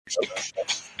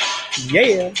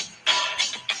Yeah.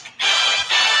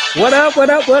 What up, what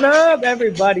up, what up,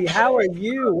 everybody? How are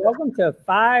you? Welcome to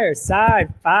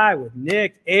Fireside Five with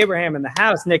Nick Abraham in the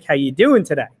house. Nick, how you doing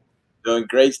today? Doing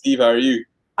great, Steve. How are you?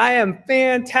 I am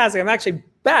fantastic. I'm actually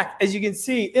back, as you can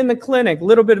see, in the clinic. A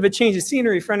little bit of a change of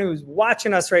scenery for anyone who's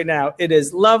watching us right now. It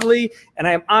is lovely, and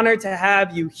I am honored to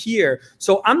have you here.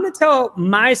 So I'm going to tell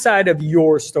my side of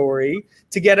your story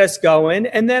to get us going,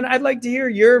 and then I'd like to hear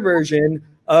your version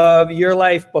of your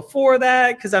life before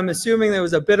that, because I'm assuming there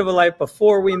was a bit of a life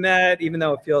before we met, even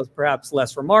though it feels perhaps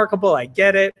less remarkable. I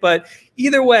get it. But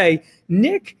either way,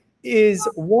 Nick is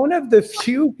one of the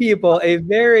few people, a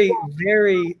very,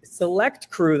 very select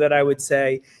crew that I would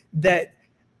say, that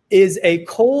is a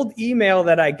cold email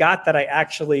that I got that I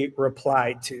actually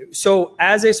replied to. So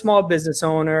as a small business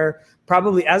owner,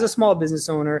 probably as a small business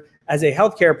owner, as a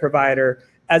healthcare provider,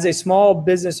 as a small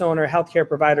business owner, healthcare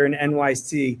provider in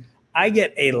NYC, I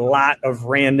get a lot of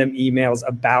random emails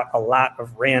about a lot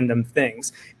of random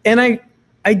things. And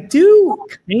I do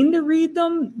kind of read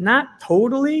them, not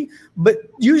totally, but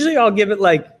usually I'll give it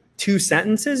like 2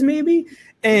 sentences maybe.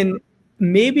 And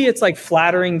maybe it's like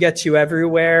flattering gets you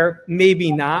everywhere,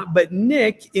 maybe not. But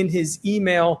Nick, in his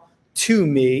email to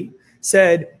me,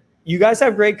 said, you guys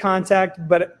have great content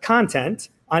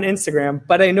on Instagram,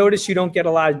 but I noticed you don't get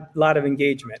a lot of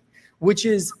engagement, which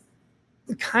is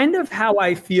kind of how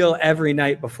I feel every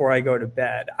night before I go to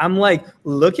bed. I'm like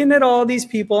looking at all these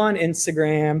people on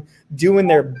Instagram doing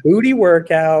their booty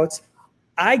workouts.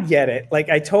 I get it. Like,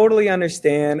 I totally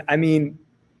understand. I mean,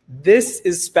 this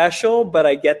is special, but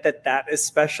I get that that is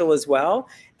special as well.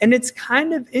 And it's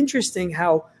kind of interesting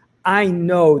how I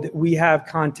know that we have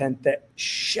content that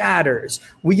shatters.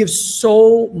 We give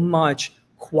so much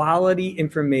quality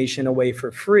information away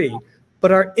for free,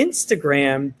 but our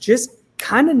Instagram just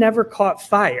kind of never caught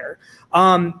fire.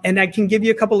 And I can give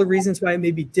you a couple of reasons why it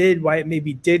maybe did, why it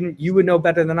maybe didn't. You would know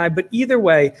better than I, but either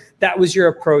way, that was your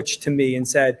approach to me and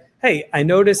said, hey, I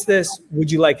noticed this.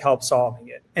 Would you like help solving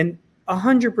it? And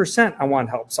 100% I want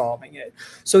help solving it.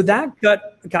 So that got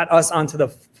us onto the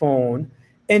phone.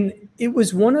 And it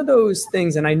was one of those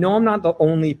things, and I know I'm not the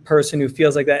only person who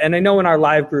feels like that. And I know in our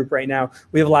live group right now,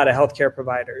 we have a lot of healthcare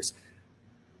providers.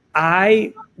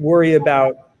 I worry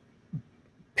about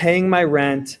paying my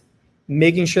rent,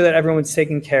 making sure that everyone's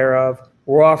taken care of,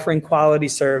 we're offering quality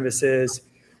services,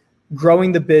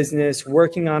 growing the business,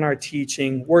 working on our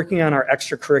teaching, working on our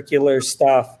extracurricular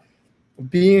stuff,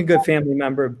 being a good family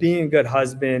member, being a good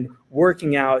husband,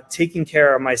 working out, taking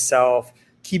care of myself,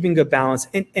 keeping good balance.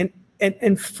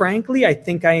 And frankly, I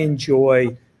think I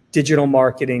enjoy digital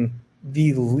marketing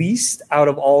the least out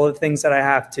of all the things that I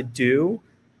have to do,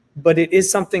 but it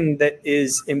is something that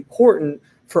is important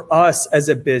for us as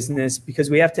a business because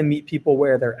we have to meet people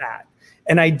where they're at.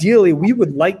 And ideally, we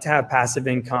would like to have passive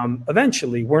income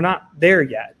eventually. We're not there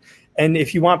yet. And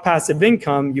if you want passive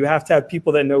income, you have to have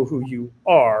people that know who you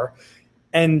are.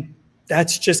 And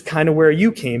that's just kind of where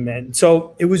you came in.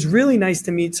 So it was really nice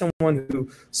to meet someone who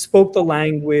spoke the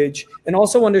language and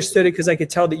also understood it, because I could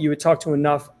tell that you had talked to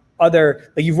enough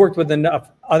you've worked with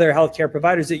enough other healthcare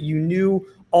providers that you knew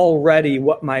already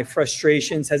what my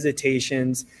frustrations,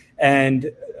 hesitations,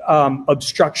 and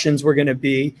obstructions were going to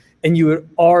be. And you had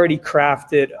already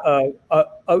crafted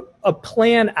a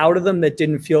plan out of them that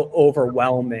didn't feel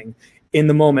overwhelming in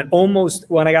the moment. Almost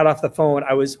when I got off the phone,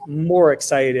 I was more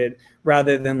excited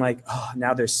rather than like, oh,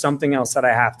 now there's something else that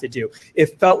I have to do.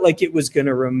 It felt like it was going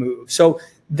to remove. So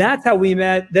that's how we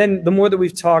met. Then the more that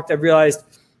we've talked, I've realized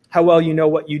how well you know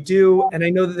what you do. And I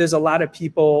know that there's a lot of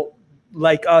people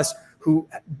like us who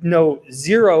know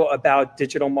zero about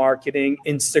digital marketing,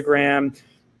 Instagram,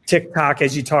 TikTok,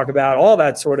 as you talk about, all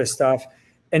that sort of stuff.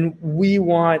 And we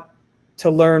want to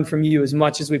learn from you as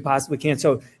much as we possibly can.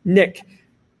 So Nick,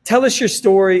 tell us your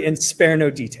story and spare no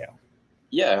detail.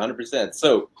 Yeah, 100%.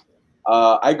 So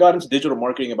I got into digital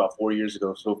marketing about 4 years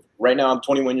ago. So right now I'm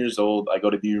 21 years old. I go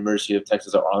to the University of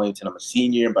Texas at Arlington. I'm a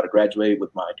senior. I'm about to graduate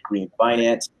with my degree in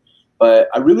finance. But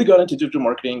I really got into digital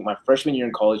marketing my freshman year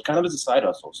in college, kind of as a side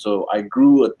hustle. So I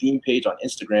grew a theme page on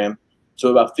Instagram to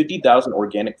about 50,000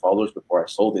 organic followers before I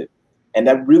sold it. And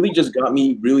that really just got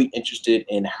me really interested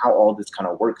in how all this kind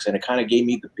of works. And it kind of gave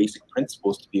me the basic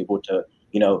principles to be able to,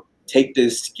 take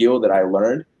this skill that I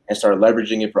learned and start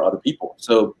leveraging it for other people.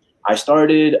 So I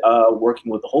started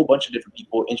working with a whole bunch of different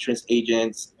people, insurance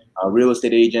agents, real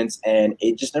estate agents, and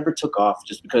it just never took off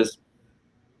just because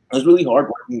it was really hard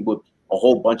working with a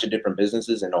whole bunch of different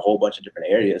businesses in a whole bunch of different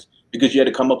areas because you had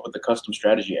to come up with a custom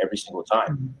strategy every single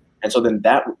time. Mm-hmm. And so then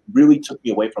that really took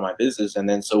me away from my business. And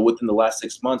then so within the last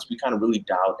 6 months, we kind of really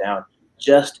dialed down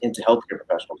just into healthcare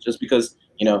professionals, just because,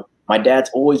 my dad's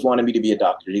always wanted me to be a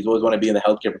doctor. He's always wanted to be in the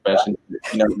healthcare profession.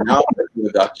 Now I'm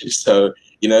a doctor, so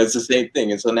it's the same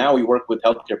thing. And so now we work with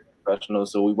healthcare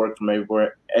professionals. So we work from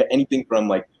everywhere, anything from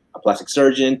like a plastic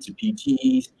surgeon to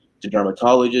PTs to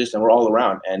dermatologists, and we're all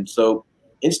around. And so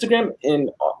Instagram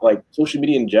and like social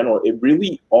media in general, it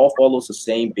really all follows the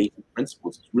same basic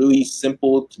principles. It's really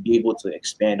simple to be able to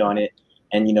expand on it.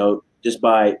 And, just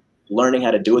by learning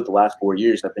how to do it the last 4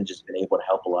 years, I've just been able to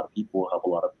help a lot of people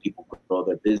grow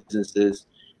their businesses.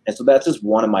 And so that's just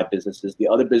one of my businesses. The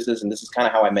other business, and this is kind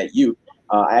of how I met you,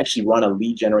 I actually run a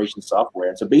lead generation software.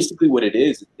 And so basically what it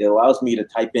is, it allows me to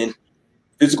type in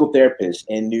physical therapist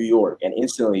in New York, and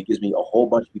instantly it gives me a whole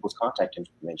bunch of people's contact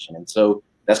information. And so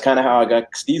that's kind of how I got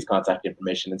Steve's contact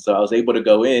information. And so I was able to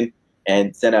go in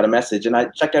and send out a message, and I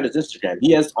checked out his Instagram.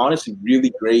 He has honestly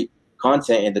really great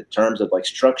content in the terms of like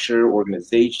structure,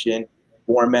 organization,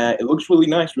 format. It looks really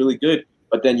nice, really good.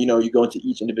 But then, you go into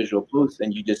each individual post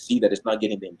and you just see that it's not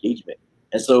getting the engagement.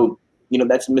 And so,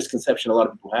 that's a misconception a lot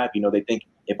of people have. They think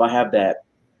if I have that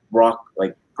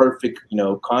perfect,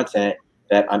 content,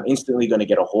 that I'm instantly going to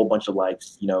get a whole bunch of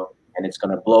likes, and it's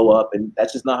going to blow up. And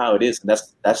that's just not how it is. And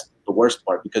that's the worst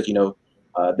part, because,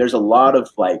 there's a lot of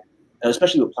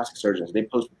especially with plastic surgeons, they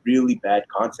post really bad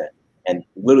content and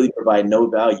literally provide no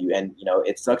value. And,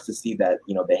 it sucks to see that,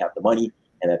 they have the money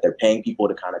and that they're paying people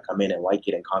to kind of come in and like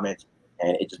it and comment,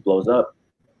 and it just blows up.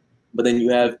 But then you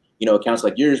have, accounts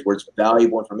like yours where it's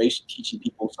valuable information, teaching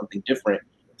people something different,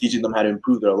 teaching them how to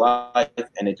improve their life,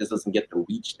 and it just doesn't get the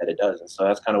reach that it does. And so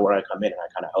that's kind of where I come in, and I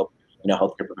kind of help,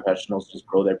 healthcare professionals just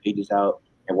grow their pages out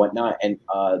and whatnot. And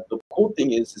the cool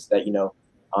thing is that,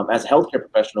 as a healthcare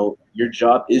professional, your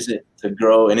job isn't to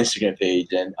grow an Instagram page.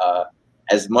 And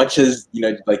as much as,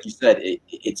 like you said,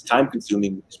 it's time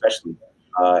consuming, especially.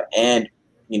 And,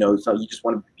 so you just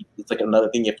want to, it's like another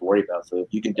thing you have to worry about. So if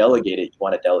you can delegate it, you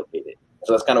want to delegate it.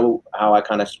 So that's kind of how I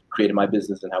kind of created my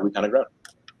business and how we kind of grow.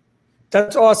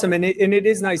 That's awesome. And it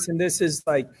is nice. And this is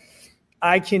like,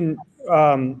 I can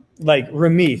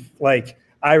Ramith,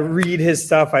 I read his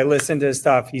stuff. I listen to his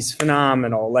stuff. He's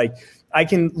phenomenal. I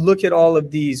can look at all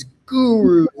of these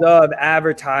gurus of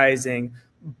advertising,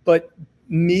 but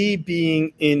me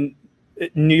being in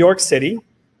New York City,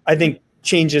 I think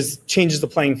changes the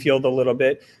playing field a little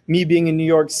bit. Me being in New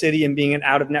York City and being an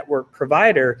out-of-network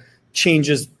provider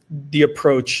changes the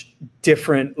approach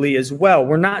differently as well.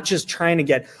 We're not just trying to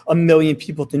get 1 million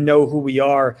people to know who we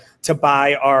are to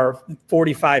buy our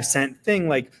 45-cent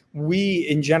thing. We,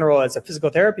 in general, as a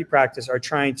physical therapy practice, are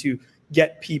trying to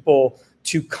get people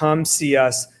to come see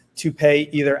us, to pay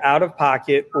either out of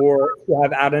pocket or to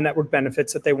have out-of-network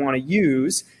benefits that they want to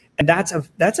use. And that's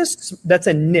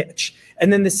a niche.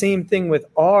 And then the same thing with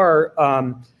our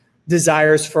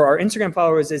desires for our Instagram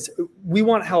followers is we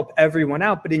want to help everyone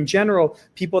out. But in general,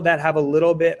 people that have a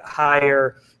little bit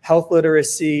higher health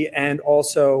literacy and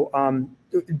also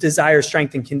desire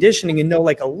strength and conditioning and know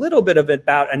a little bit of it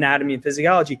about anatomy and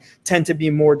physiology tend to be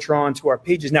more drawn to our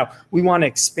pages. Now, we want to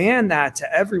expand that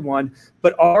to everyone,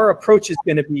 but our approach is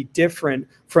going to be different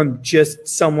from just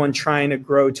someone trying to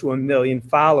grow to 1 million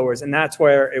followers. And that's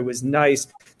where it was nice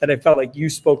that I felt like you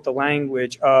spoke the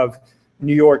language of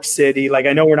New York City.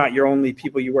 I know we're not your only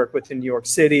people you work with in New York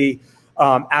City,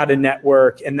 out of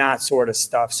network and that sort of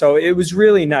stuff. So it was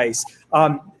really nice.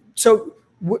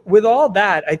 With all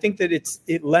that, I think that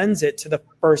it lends it to the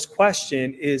first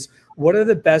question is, what are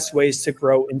the best ways to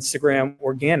grow Instagram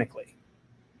organically?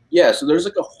 Yeah, so there's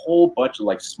a whole bunch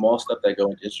of small stuff that go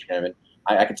into Instagram, and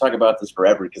I can talk about this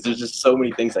forever because there's just so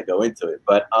many things that go into it.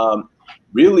 But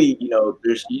really, you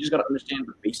just got to understand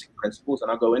the basic principles, and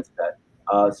I'll go into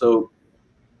that. So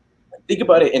think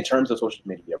about it in terms of social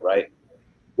media, right?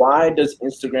 Why does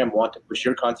Instagram want to push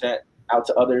your content out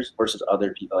to others versus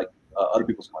other people, other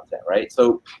people's content, right?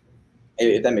 So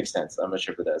if that makes sense, I'm not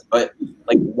sure if it does, but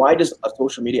why does a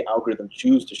social media algorithm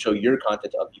choose to show your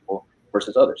content to other people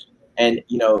versus others? And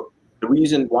the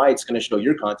reason why it's going to show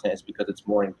your content is because it's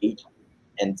more engaging.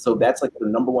 And so that's the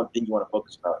number one thing you want to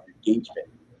focus on, engagement.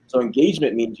 So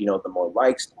engagement means, the more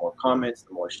likes, the more comments,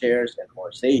 the more shares, and the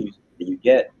more saves that you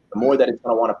get, the more that it's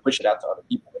going to want to push it out to other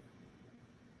people.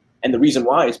 And the reason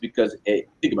why is because,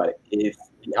 think about it, if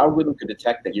the algorithm could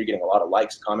detect that you're getting a lot of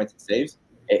likes, comments, and saves,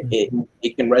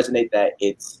 it can resonate that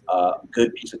it's a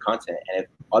good piece of content. And if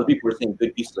other people are seeing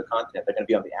good pieces of content, they're going to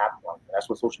be on the app more. That's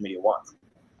what social media wants.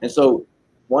 And so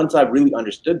once I really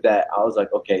understood that, I was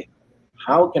like, okay,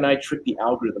 how can I trick the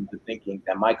algorithm to thinking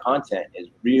that my content is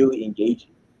really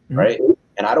engaging, right?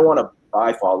 And I don't want to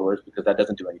buy followers because that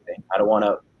doesn't do anything. I don't want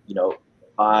to,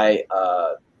 buy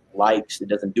likes. It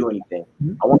doesn't do anything.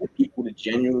 I want people to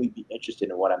genuinely be interested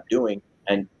in what I'm doing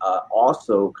and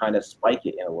also kind of spike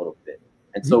it in a little bit.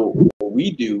 And so what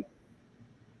we do,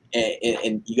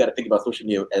 and you got to think about social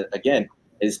media again,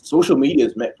 is social media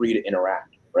is meant for you to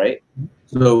interact, right?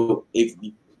 So if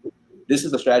this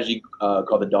is a strategy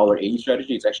called the $80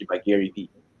 strategy. It's actually by Gary Vee.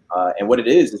 And what it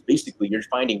is basically you're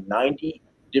finding 90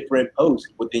 different posts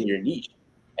within your niche,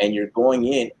 and you're going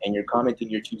in and you're commenting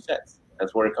your 2 cents.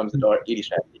 That's where it comes to $80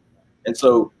 strategy. And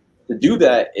so to do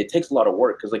that, it takes a lot of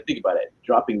work because, like, think about it.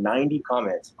 Dropping 90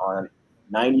 comments on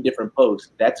 90 different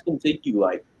posts, that's going to take you,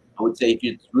 like, I would say if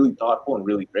it's really thoughtful and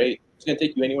really great, it's going to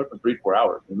take you anywhere from 3 to 4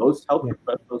 hours. And most health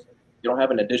professionals, you don't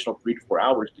have an additional 3 to 4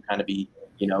 hours to kind of be,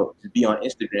 to be on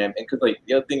Instagram. And because, like,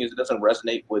 the other thing is it doesn't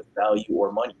resonate with value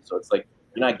or money. So it's like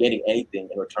you're not getting anything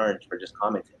in return for just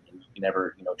commenting, and you can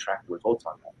never, track the results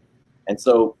on that. And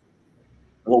so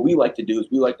what we like to do is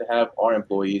we like to have our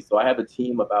employees. So I have a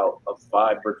team of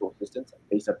 5 virtual assistants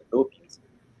based at the Philippines.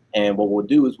 And what we'll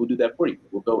do is we'll do that for you.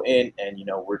 We'll go in and,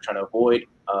 we're trying to avoid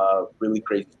really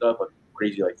crazy stuff,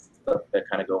 like stuff that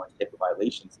kind of go into HIPAA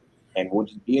violations. And we'll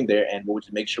just be in there and we'll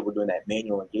just make sure we're doing that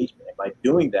manual engagement. And by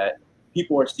doing that,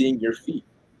 people are seeing your feed,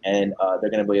 and they're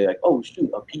going to be like, oh,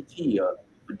 shoot, a PT,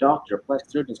 a doctor, a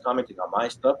plastic surgeon's commenting on my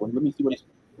stuff. Well, let me see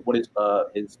what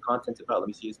his content's about. Let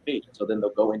me see his page. So then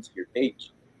they'll go into your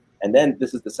page. And then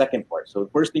this is the second part. So the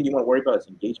first thing you want to worry about is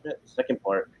engagement. The second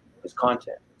part is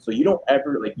content. So you don't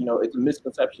ever, it's a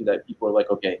misconception that people are like,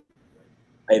 okay,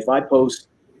 if I post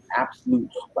absolute,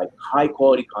 high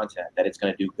quality content, that it's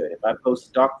going to do good. If I post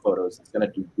stock photos, it's going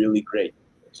to do really great.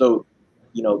 So,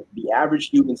 the average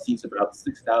human sees about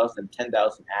 6,000,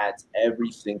 10,000 ads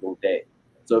every single day.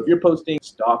 So if you're posting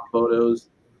stock photos,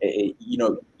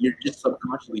 you're just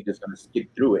subconsciously just going to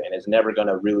skip through it, and it's never going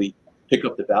to really pick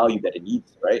up the value that it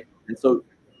needs, right? And so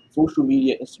social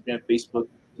media, Instagram, Facebook,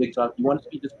 TikTok, you want it to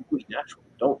be just completely natural.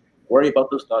 Don't worry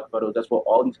about those stock photos. That's what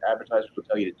all these advertisers will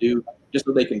tell you to do, just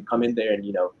so they can come in there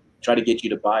and, try to get you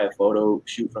to buy a photo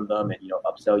shoot from them and,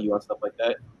 upsell you on stuff like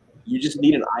that. You just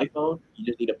need an iPhone. You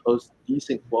just need to post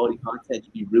decent quality content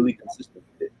to be really consistent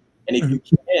with it. And if you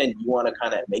can, you want to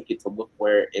kind of make it to look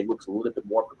where it looks a little bit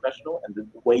more professional. And the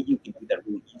way you can do that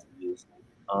really easily is,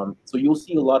 so you'll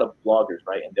see a lot of bloggers,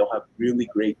 right? And they'll have really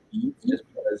great feeds just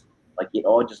because it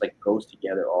all just goes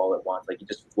together all at once. It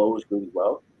just flows really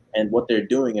well. And what they're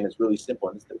doing, and it's really simple,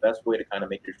 and it's the best way to kind of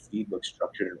make your feed look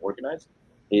structured and organized,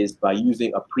 is by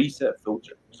using a preset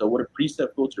filter. So what a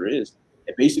preset filter is,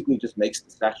 it basically just makes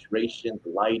the saturation, the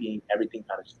lighting, everything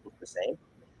kind of just look the same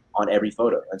on every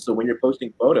photo. And so when you're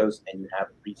posting photos and you have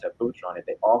a preset filter on it,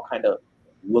 they all kind of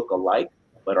look alike,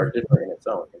 but are different in its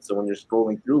own. And so when you're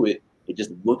scrolling through it, it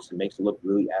just looks and makes it look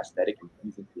really aesthetic and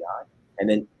pleasing to the eye. And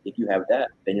then if you have that,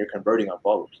 then you're converting on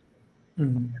followers.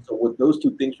 So with those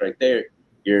 2 things right there,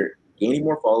 you're gaining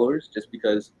more followers just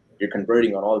because you're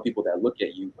converting on all the people that look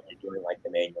at you when you're doing the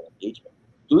manual engagement.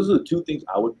 So those are the 2 things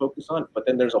I would focus on, but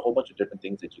then there's a whole bunch of different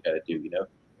things that you got to do,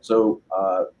 So,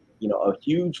 a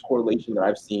huge correlation that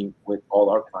I've seen with all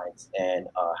our clients and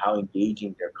how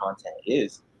engaging their content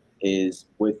is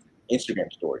with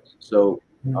Instagram stories. So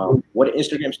what an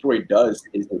Instagram story does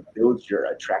is it builds your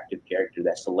attractive character,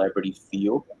 that celebrity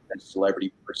feel, that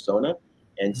celebrity persona.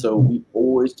 And so we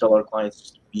always tell our clients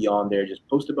just to be on there, just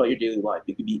post about your daily life.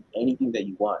 It could be anything that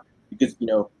you want because,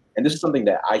 and this is something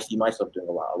that I see myself doing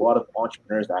a lot. A lot of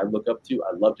entrepreneurs that I look up to,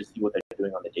 I love to see what they're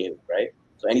doing on the daily, right?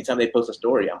 So anytime they post a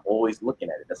story, I'm always looking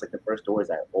at it. That's the first stories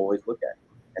I always look at.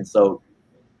 And so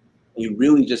you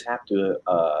really just have to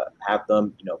have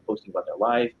them, posting about their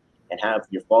life and have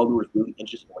your followers really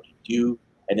interested in what you do.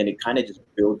 And then it kind of just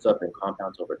builds up and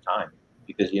compounds over time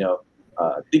because,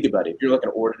 think about it. If you're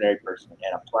an ordinary person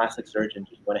and a plastic surgeon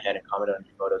just went ahead and commented on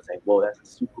your photo saying, whoa, that's a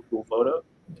super cool photo,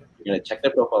 you're going to check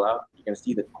their profile out. You're going to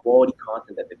see the quality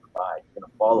content that they provide. You're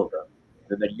going to follow them.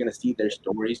 And then you're going to see their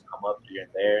stories come up here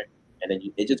and there. And then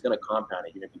it's just going to compound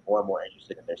it. You're going to be more and more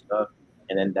interested in their stuff.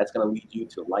 And then that's going to lead you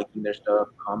to liking their stuff,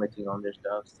 commenting on their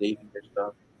stuff, saving their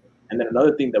stuff. And then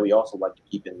another thing that we also like to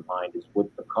keep in mind is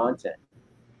with the content.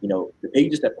 The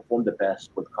pages that perform the best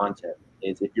with content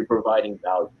is if you're providing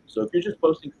value. So if you're just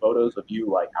posting photos of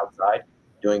you outside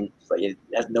doing, it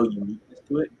has no uniqueness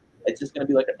to it. It's just going to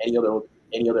be like any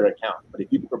other account. But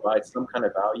if you can provide some kind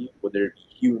of value, whether it be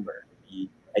humor, be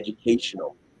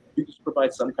educational, if you just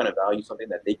provide some kind of value, something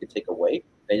that they could take away,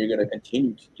 then you're going to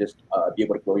continue to just be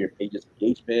able to grow your page's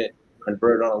engagement,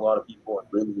 convert on a lot of people,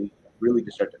 and really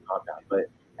just start to compound. But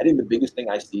I think the biggest thing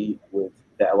I see with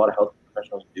that a lot of health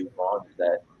professionals do wrong is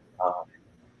that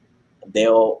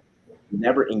they'll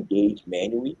never engage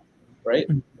manually, right?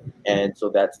 And so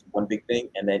that's one big thing.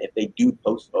 And then if they do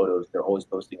post photos, they're always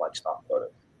posting stock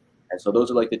photos. And so those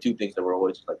are the 2 things that we're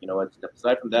always step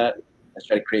aside from that. Let's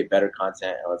try to create better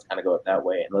content, and let's kind of go it that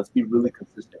way. And let's be really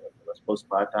consistent with it. Let's post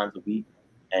 5 times a week.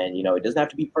 And, you know, it doesn't have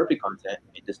to be perfect content.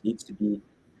 It just needs to be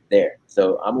there.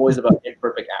 So I'm always about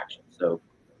imperfect action. So,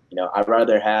 you know, I'd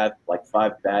rather have like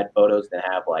 5 bad photos than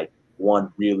have like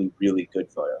 1 really, really good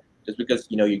photo, just because,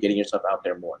 you know, you're getting yourself out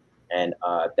there more. And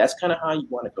that's kind of how you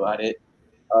want to go at it.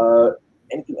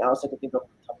 Anything else I can think of off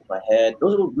the top of my head?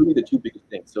 Those are really the 2 biggest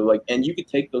things. So like, and you could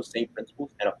take those same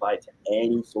principles and apply it to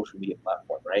any social media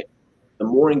platform, right? The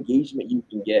more engagement you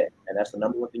can get, and that's the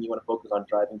number 1 thing you want to focus on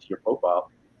driving to your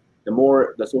profile, the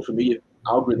more the social media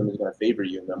algorithm is going to favor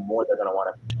you, and the more they're going to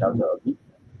want to push out the people.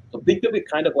 So think of it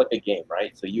kind of like a game,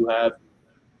 right? So you have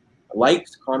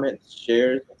likes, comments,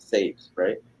 shares, and saves,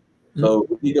 right? Mm-hmm.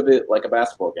 So think of it like a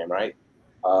basketball game, right?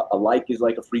 A like is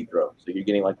like a free throw, so you're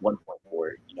getting like 1 point for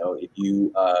it. You know, if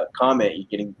you comment, you're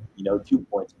getting 2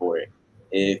 points for it.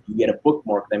 If you get a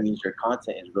bookmark, that means your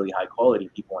content is really high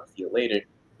quality. People want to see it later.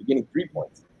 You're getting 3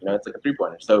 points. You know, it's like a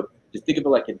 3-pointer. So just think of it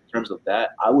like in terms of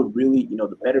that. I would really,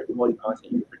 the better quality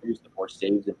content you produce, the more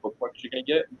saves and bookmarks you're gonna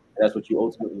get. And that's what you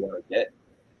ultimately want to get.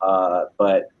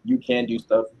 But you can do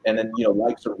stuff, and then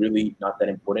likes are really not that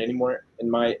important anymore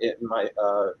in my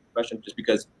profession, just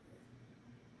because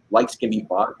likes can be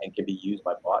bought and can be used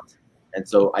by bots. And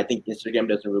so I think Instagram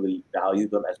doesn't really value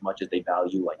them as much as they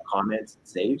value like comments and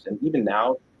saves. And even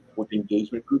now with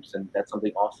engagement groups, and that's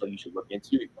something also you should look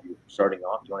into if you're starting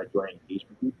off, you want to join an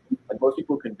engagement group. Like most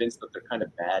people are convinced that they're kind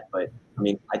of bad, but I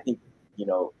mean, I think,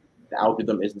 the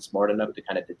algorithm isn't smart enough to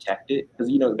kind of detect it, because,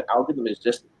 the algorithm is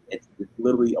just, it's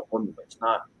literally a formula. It's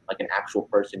not like an actual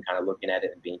person kind of looking at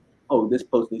it and being, oh, this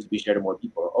post needs to be shared to more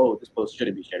people, or, oh, this post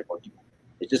shouldn't be shared to more people.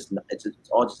 It's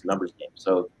all just a numbers game.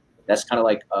 So that's kind of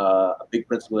like a big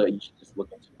principle that you should just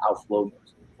look into. Outflow.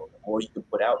 The more you can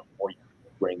put out, the more you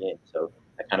can bring in. So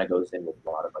that kind of goes in with a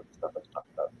lot of like the stuff let's talk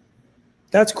about.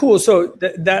 That's cool. So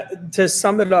that to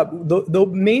sum it up, the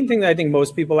main thing that I think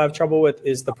most people have trouble with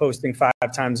is the posting 5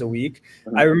 times a week.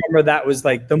 Mm-hmm. I remember that was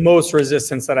like the most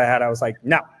resistance that I had. I was like,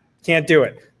 no, can't do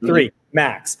it. 3 mm-hmm.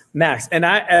 max.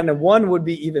 And 1 would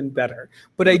be even better.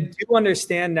 But I do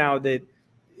understand now that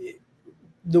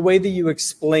the way that you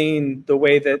explain, the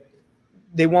way that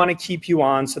they want to keep you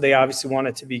on, so they obviously want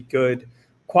it to be good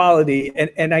quality.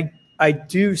 And I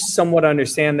do somewhat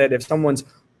understand that if someone's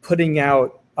putting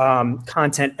out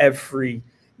content every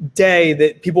day,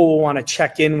 that people will want to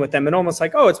check in with them, and almost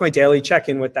like, oh, it's my daily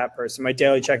check-in with that person, my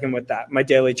daily check-in with that, my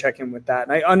daily check-in with that.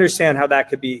 And I understand how that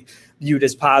could be viewed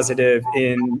as positive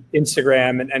in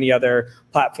Instagram and any other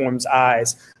platform's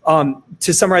eyes.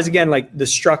 To summarize again, like the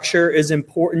structure is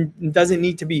important. It doesn't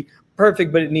need to be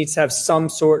perfect, but it needs to have some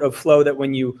sort of flow that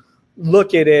when you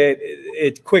look at it,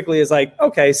 it quickly is like,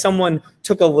 okay, someone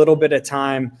took a little bit of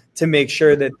time to make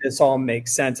sure that this all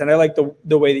makes sense. And I like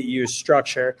the way that you use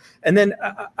structure. And then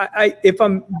if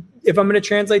I'm going to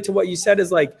translate to what you said,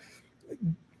 is like,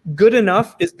 good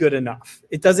enough is good enough.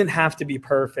 It doesn't have to be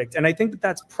perfect. And I think that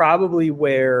that's probably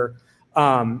where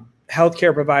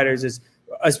healthcare providers is,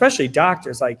 especially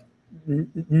doctors, like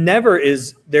never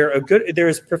is there there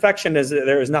is perfection as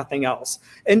there is nothing else.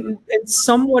 And it's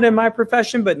somewhat in my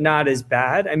profession, but not as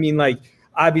bad. I mean, like,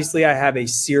 obviously I have a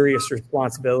serious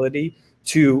responsibility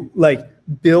to like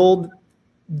build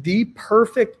the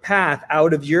perfect path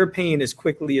out of your pain as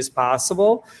quickly as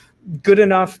possible. Good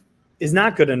enough is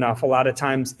not good enough a lot of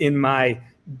times in my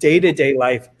day-to-day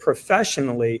life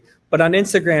professionally, but on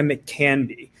Instagram it can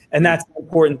be. And that's an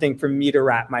important thing for me to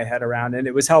wrap my head around. And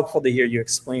it was helpful to hear you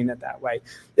explain it that way.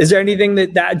 Is there anything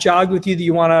that jogged with you that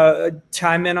you want to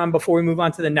chime in on before we move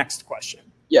on to the next question?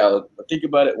 Yeah, think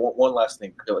about it. One last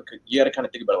thing. You got to kind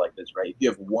of think about it like this, right? If you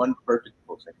have one perfect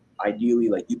post, like ideally,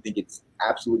 like you think it's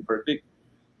absolutely perfect,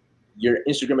 your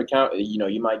Instagram account,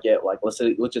 you might get like, let's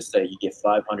just say you get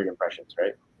 500 impressions,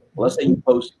 right? Well, let's say you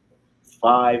post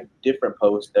 5 different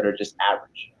posts that are just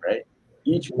average, right?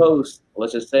 Each post,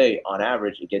 let's just say on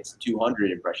average, it gets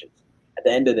 200 impressions. At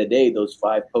the end of the day, those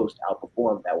 5 posts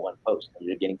outperform that 1 post, and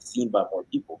you're getting seen by more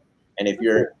people. And if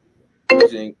you're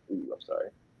using,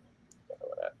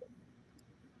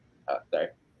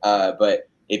 but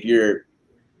if you're,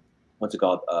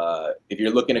 if you're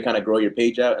looking to kind of grow your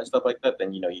page out and stuff like that,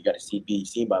 then, you got to be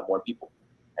seen by more people.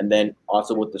 And then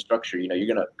also with the structure, you're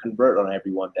going to convert on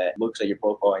everyone that looks at your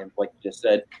profile. And like you just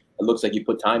said, it looks like you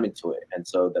put time into it. And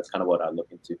so that's kind of what I look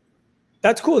into.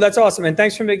 That's cool. That's awesome. And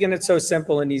thanks for making it so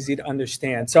simple and easy to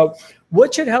understand. So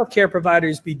what should healthcare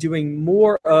providers be doing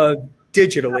more of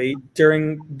digitally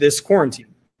during this quarantine?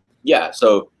 Yeah.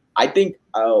 So I think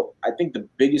the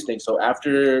biggest thing, so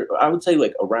after, I would say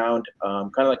like around,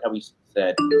 kind of like how we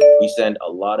said, we send a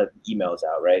lot of emails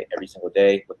out, right? Every single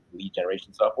day with lead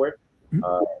generation software.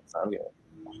 So I'm getting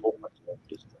a whole bunch of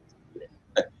notifications.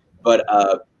 But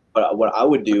what I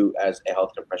would do as a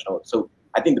healthcare professional, so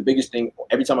I think the biggest thing,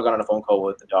 every time I got on a phone call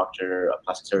with a doctor, a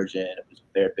plastic surgeon, a physical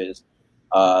therapist,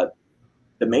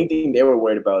 the main thing they were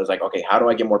worried about is like, okay, how do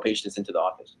I get more patients into the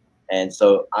office? And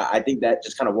so I think that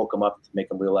just kind of woke them up to make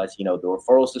them realize, the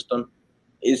referral system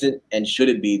isn't and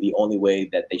shouldn't be the only way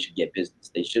that they should get business.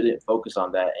 They shouldn't focus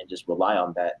on that and just rely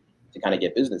on that to kind of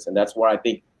get business. And that's why I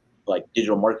think like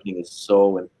digital marketing is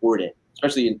so important,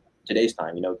 especially in today's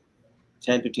time.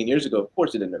 10, 15 years ago, of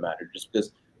course it didn't matter just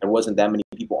because there wasn't that many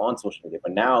people on social media.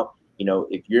 But now,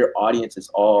 if your audience is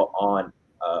all on,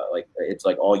 it's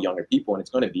like all younger people, and it's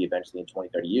going to be eventually in 20,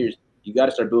 30 years, you got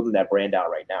to start building that brand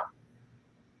out right now.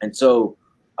 And so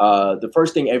the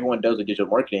first thing everyone does with digital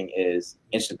marketing is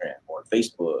Instagram or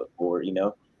Facebook or,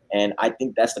 and I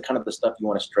think that's the kind of the stuff you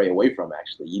want to stray away from,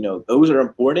 actually. Those are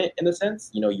important in the sense,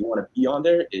 you want to be on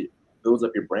there. It builds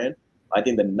up your brand. I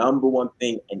think the number one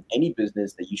thing in any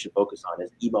business that you should focus on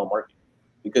is email marketing,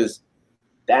 because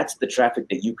that's the traffic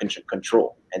that you can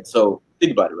control. And so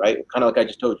think about it, right? Kind of like I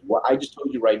just told you. What I just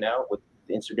told you right now with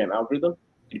the Instagram algorithm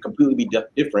can completely be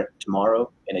different tomorrow,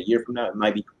 and a year from now, it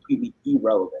might be completely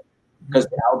irrelevant because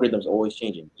the algorithm's always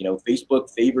changing. Facebook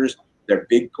favors their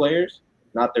big players,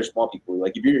 not their small people.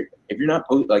 Like if you're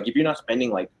not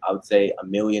spending like, I would say $1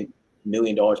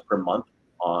 million per month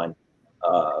on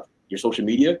your social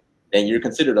media, then you're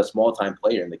considered a small time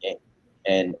player in the game.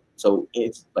 And so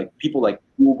it's like people like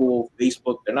Google,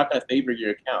 Facebook, they're not going to favor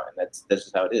your account. And that's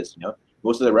just how it is.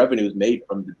 Most of the revenue is made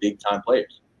from the big time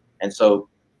players. And so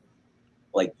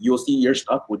like you'll see your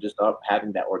stuff will just start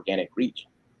having that organic reach.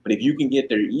 But if you can get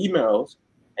their emails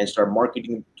and start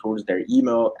marketing towards their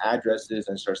email addresses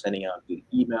and start sending out good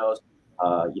emails,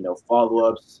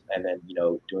 follow-ups, and then,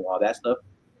 doing all that stuff,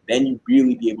 then you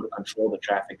really be able to control the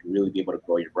traffic and really be able to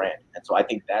grow your brand. And so I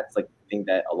think that's like the thing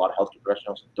that a lot of healthcare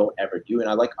professionals don't ever do. And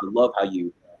I love how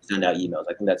you send out emails.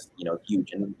 I think that's,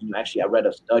 huge. And actually I read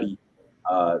a study,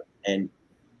 and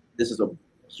this is a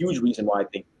huge reason why I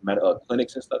think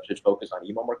clinics and stuff should focus on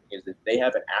email marketing, is that they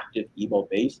have an active email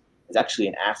base. It's actually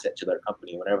an asset to their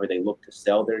company whenever they look to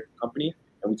sell their company.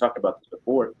 And we talked about this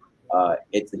before.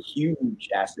 It's a huge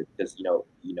asset because,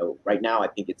 right now I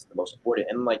think it's the most important.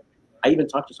 And like, I even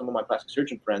talked to some of my plastic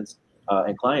surgeon friends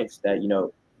and clients that,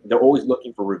 they're always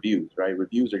looking for reviews, right?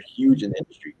 Reviews are huge in the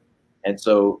industry. And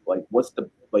so like,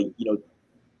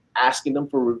 asking them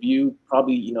for a review,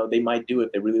 probably, they might do it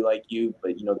if they really like you,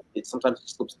 but, it sometimes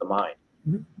just slips the mind.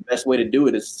 Mm-hmm. The best way to do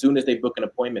it is as soon as they book an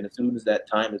appointment, as soon as that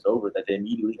time is over, that they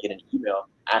immediately get an email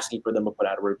asking for them to put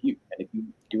out a review. And if you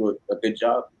do a good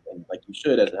job, and like you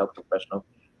should as a health professional,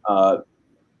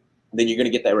 then you're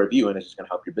going to get that review, and it's just going to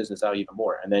help your business out even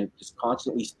more. And then just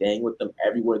constantly staying with them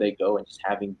everywhere they go and just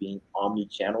being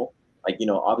omni-channel. Like,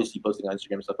 obviously posting on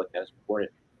Instagram and stuff like that is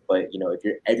important. But, if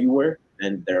you're everywhere,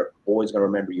 then they're always going to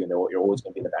remember you, and you're always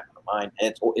going to be in the back of their mind.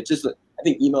 And it's just, I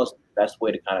think email is the best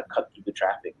way to kind of cut through the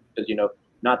traffic because,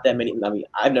 not that many. I mean,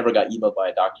 I've never got emailed by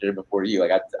a doctor before you.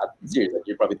 Like, I'm serious. Like,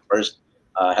 you're probably the first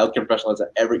healthcare professional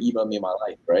that's ever emailed me in my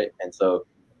life, right? And so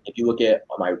if you look at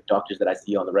my doctors that I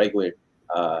see on the regular,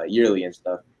 yearly and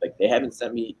stuff, like they haven't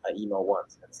sent me an email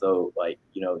once. And so like,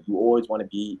 you always want to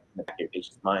be in the back of your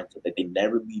patient's mind so that they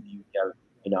never leave you.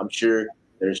 I'm sure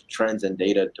there's trends and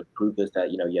data to prove this,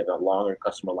 that, you have a longer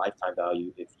customer lifetime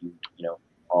value if you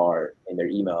are in their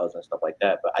emails and stuff like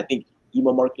that. But I think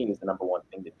email marketing is the number one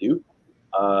thing to do.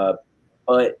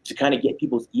 But to kind of get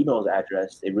people's emails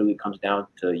address, it really comes down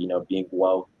to, being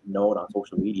well known on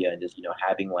social media and just,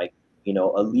 having like,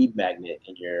 a lead magnet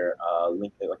in your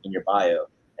link, like in your bio,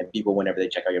 and people, whenever they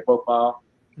check out your profile,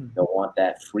 they'll want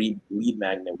that free lead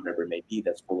magnet, whatever it may be,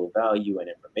 that's full of value and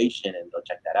information, and they'll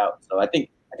check that out. So I think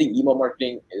email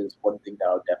marketing is one thing that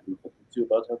I'll definitely look into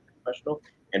about as a professional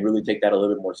and really take that a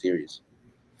little bit more serious.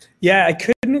 Yeah, I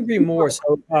couldn't agree more.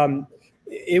 So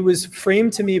it was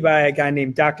framed to me by a guy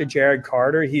named Dr. Jared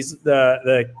Carter. He's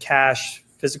the Cash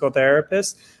physical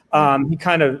therapist. He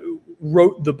kind of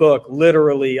wrote the book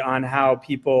literally on how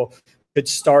people could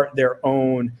start their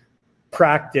own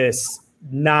practice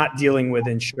not dealing with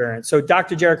insurance. So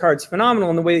Dr. Jared Carter's phenomenal,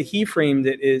 and the way that he framed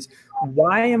it is,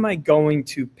 why am I going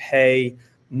to pay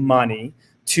money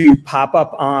to pop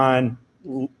up on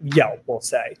Yelp, we'll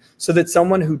say, so that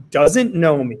someone who doesn't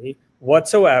know me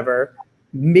whatsoever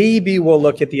maybe will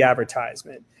look at the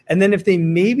advertisement. And then if they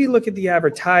maybe look at the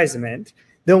advertisement,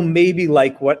 they'll maybe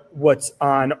like what's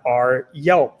on our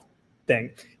Yelp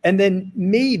thing. And then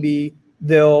maybe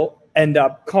they'll end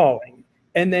up calling.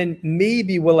 And then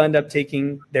maybe we'll end up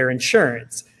taking their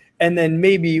insurance. and then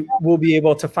maybe we'll be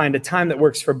able to find a time that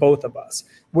works for both of us.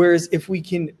 Whereas if we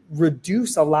can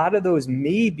reduce a lot of those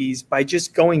maybes by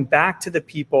just going back to the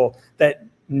people that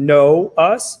know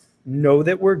us, know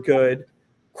that we're good,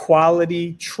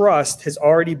 quality trust has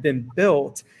already been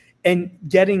built, and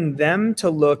getting them to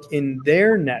look in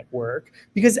their network.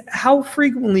 Because how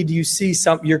frequently do you see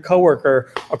your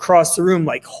coworker across the room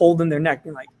like holding their neck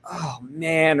and like, oh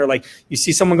man, or like you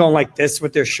see someone going like this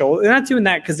with their shoulder? They're not doing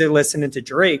that because they're listening to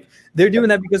Drake. They're doing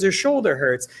that because their shoulder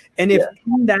hurts. And if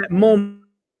in that moment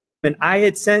I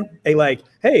had sent a like,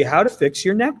 hey, how to fix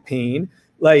your neck pain,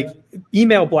 like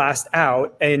email blast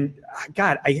out, and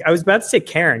God, I was about to say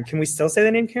Karen. Can we still say the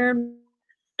name Karen?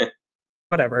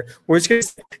 Whatever. We're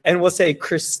just gonna and we'll say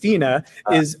Christina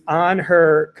is on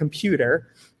her computer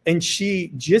and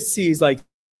she just sees like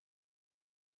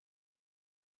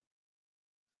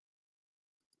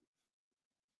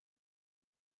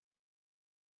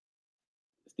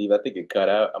Steve, I think it cut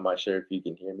out. I'm not sure if you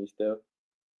can hear me still.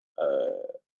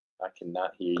 I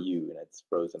cannot hear you, and it's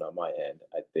frozen on my end,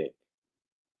 I think.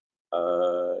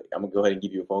 I'm gonna go ahead and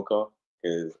give you a phone call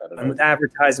because I don't know. And with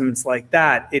advertisements like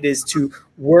that, it is to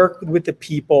work with the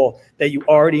people that you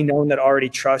already know and that already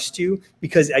trust you,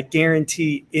 because I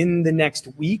guarantee in the next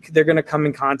week, they're going to come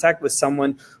in contact with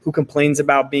someone who complains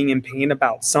about being in pain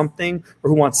about something, or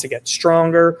who wants to get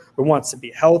stronger, or wants to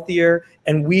be healthier.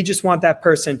 And we just want that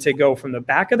person to go from the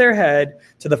back of their head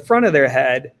to the front of their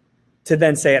head to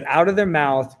then say it out of their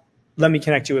mouth, let me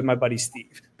connect you with my buddy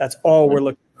Steve. That's all we're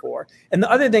looking for. And the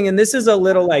other thing, and this is a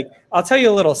little like, I'll tell you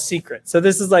a little secret. So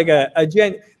this is like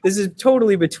this is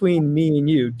totally between me and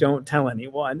you. Don't tell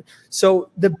anyone. So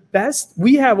the best,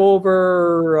 we have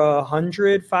over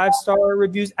 100 5-star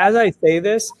reviews. As I say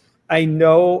this, I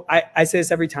know I say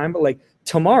this every time, but like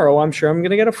tomorrow, I'm sure I'm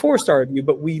going to get a 4-star review,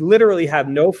 but we literally have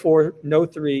no 4, no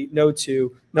 3, no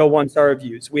 2, no 1-star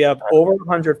reviews. We have over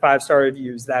 100 5-star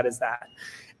reviews. That is that.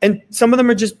 And some of them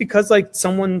are just because like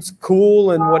someone's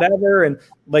cool and whatever. And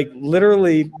like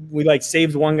literally we like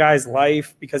saved one guy's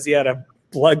life because he had a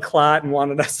blood clot and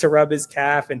wanted us to rub his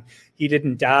calf, and he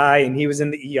didn't die. And he was in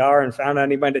the ER and found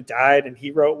out he might have died, and he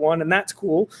wrote one, and that's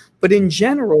cool. But in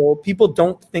general, people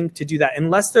don't think to do that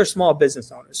unless they're small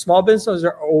business owners. Small business owners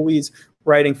are always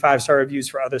writing 5-star reviews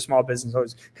for other small business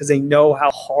owners because they know how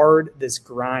hard this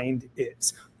grind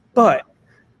is. But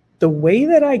the way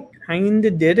that I kind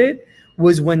of did it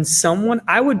was when someone,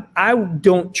 I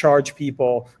don't charge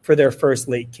people for their first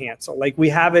late cancel. Like we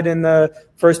have it in the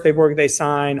first paperwork they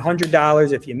sign,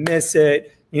 $100 if you miss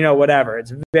it, you know, whatever.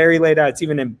 It's very laid out. It's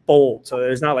even in bold. So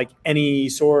there's not like any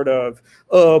sort of,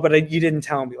 oh, but you didn't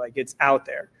tell me, like it's out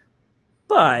there.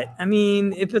 But I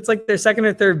mean, if it's like their second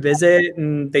or third visit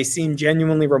and they seem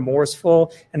genuinely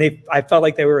remorseful and I felt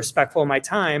like they were respectful of my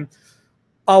time,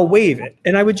 I'll waive it.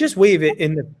 And I would just waive it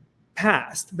in the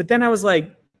past. But then I was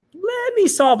like, let me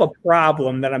solve a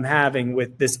problem that I'm having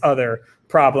with this other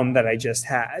problem that I just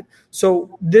had.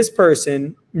 So this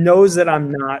person knows that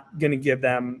I'm not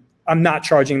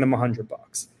charging them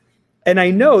 $100. And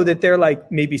I know that they're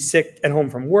like maybe sick at home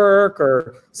from work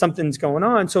or something's going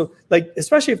on. So like,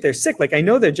 especially if they're sick, like I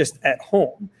know they're just at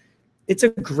home. It's a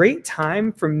great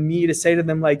time for me to say to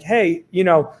them like, hey, you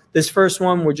know, this first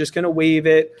one, we're just going to waive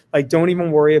it. Like, don't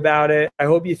even worry about it. I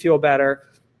hope you feel better.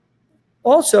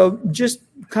 Also, just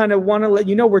kind of want to let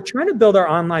you know, we're trying to build our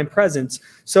online presence.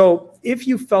 So if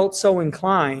you felt so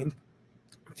inclined,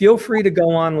 feel free to go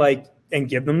on like and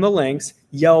give them the links,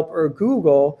 Yelp or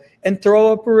Google, and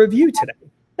throw up a review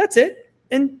today. That's it.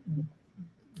 And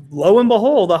lo and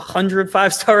behold, 100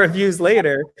 5-star reviews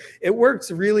later, it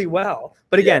works really well.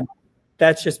 But again,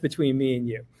 that's just between me and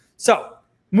you. So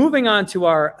moving on to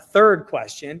our third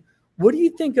question, what do you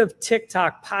think of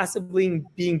TikTok possibly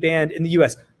being banned in the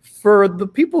US? For the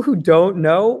people who don't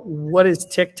know, what is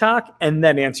TikTok? And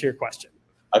then answer your question.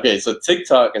 Okay, so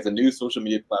TikTok is a new social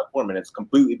media platform, and it's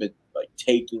completely been like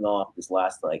taking off this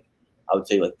last I would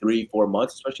say 3-4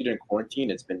 months, especially during quarantine.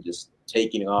 It's been just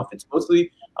taking off. It's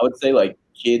mostly, I would say, like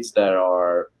kids that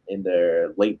are in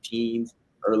their late teens,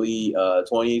 early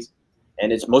 20s,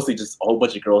 and it's mostly just a whole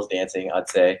bunch of girls dancing, I'd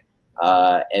say.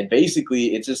 And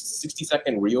basically, it's just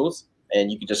 60-second reels,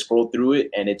 and you can just scroll through it,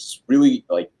 and it's really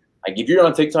like if you're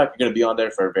on TikTok, you're gonna be on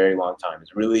there for a very long time.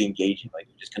 It's really engaging. Like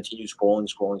you just continue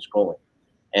scrolling.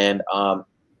 And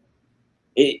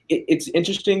it's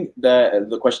interesting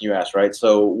that the question you asked, right?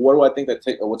 So what do I think that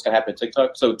what's gonna happen to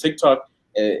TikTok? So TikTok,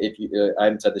 if you, I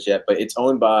haven't said this yet, but it's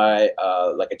owned by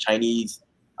like a Chinese.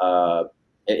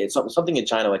 It's something in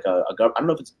China, like I don't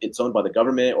know if it's owned by the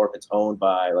government or if it's owned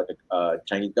by like a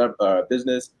Chinese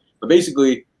business. But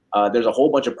basically, there's a whole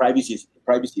bunch of privacy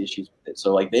issues with it.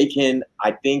 So like they can,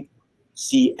 I think,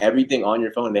 see everything on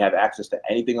your phone. They have access to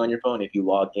anything on your phone if you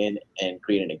log in and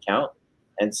create an account.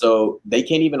 And so they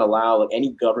can't even allow like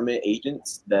any government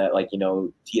agents that like, you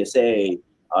know, TSA,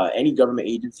 any government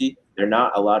agency, they're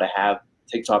not allowed to have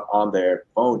TikTok on their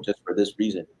phone just for this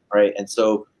reason, right? And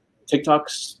so TikTok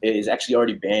is actually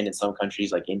already banned in some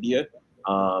countries like India,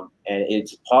 and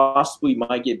it's possibly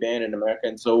might get banned in America.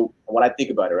 And so when I think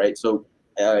about it, right, so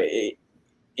it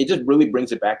just really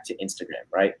brings it back to Instagram,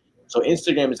 right? So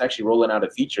Instagram is actually rolling out a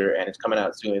feature, and it's coming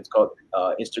out soon. It's called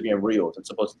Instagram Reels. It's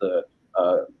supposed to,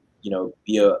 you know,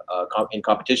 be in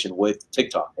competition with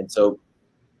TikTok. And so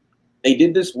they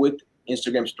did this with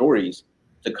Instagram Stories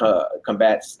to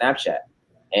combat Snapchat.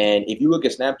 And if you look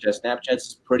at Snapchat,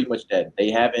 Snapchat's pretty much dead.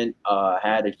 They haven't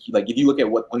had like if you look at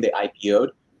when they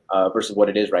IPO'd versus what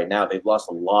it is right now, they've lost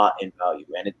a lot in value,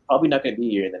 and it's probably not going to be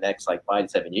here in the next like 5 to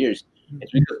 7 years.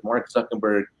 It's because Mark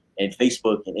Zuckerberg and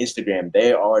Facebook and Instagram,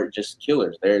 they are just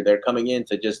killers. They're coming in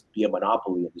to just be a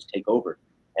monopoly and just take over.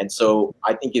 And so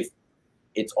I think if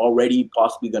it's already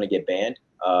possibly going to get banned,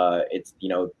 it's, you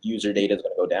know, user data is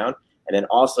going to go down. And then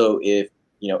also if,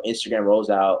 you know, Instagram rolls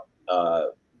out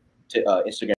to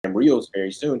Instagram Reels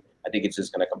very soon, I think it's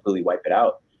just going to completely wipe it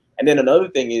out. And then another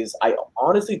thing is, I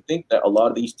honestly think that a lot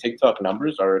of these TikTok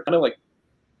numbers are kind of like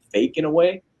fake in a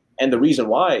way. And the reason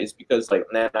why is because, like,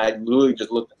 man, I literally just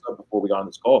looked this up before we got on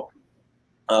this call.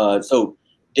 So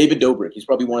David Dobrik, he's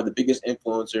probably one of the biggest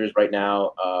influencers right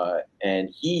now. And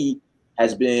he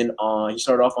has been he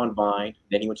started off on Vine,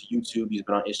 then he went to YouTube, he's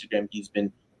been on Instagram, he's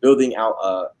been building out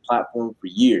a platform for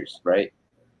years, right?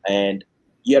 And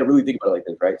you got to really think about it like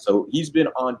this, right? So he's been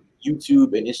on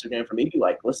YouTube and Instagram for maybe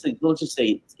like, let's just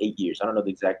say it's 8 years. I don't know the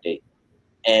exact date.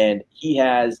 And he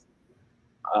has,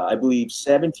 I believe,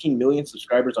 17 million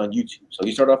subscribers on YouTube. So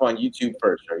he started off on YouTube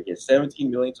first, right? He has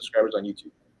 17 million subscribers on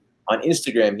YouTube. On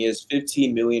Instagram, he has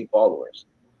 15 million followers.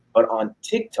 But on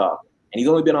TikTok, and he's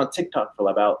only been on TikTok for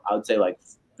about, I would say, like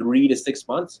 3 to 6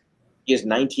 months, he has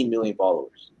 19 million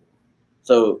followers.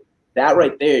 So that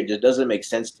right there just doesn't make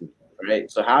sense to me, right?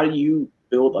 So how do you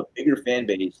build a bigger fan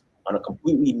base on a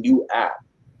completely new app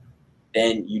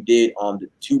than you did on the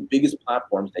 2 biggest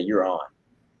platforms that you're on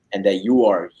and that you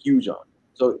are huge on?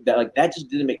 So that just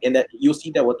didn't make, and that you'll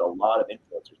see that with a lot of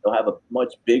influencers. They'll have a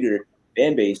much bigger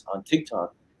fan base on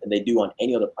TikTok than they do on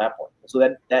any other platform. So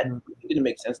that didn't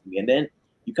make sense to me. And then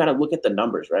you kind of look at the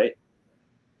numbers, right?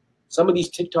 Some of these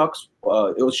TikToks,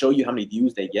 it will show you how many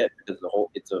views they get because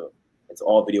it's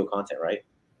all video content, right?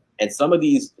 And some of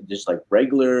these just like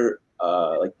regular,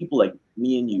 like people like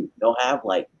me and you, they'll have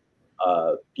like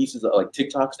pieces of like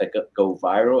TikToks that go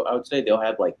viral. I would say they'll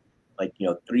have like you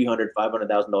know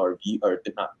 $300,000-$500,000 view, or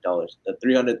not dollars, the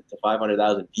 300 to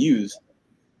 500,000 views.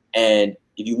 And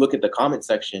if you look at the comment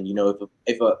section, you know,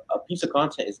 if a piece of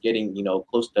content is getting, you know,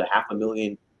 close to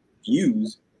 500,000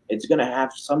 views, it's gonna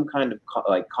have some kind of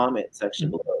comment section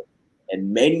below.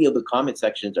 And many of the comment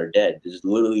sections are dead. There's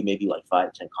literally maybe like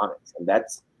 5 to 10 comments, and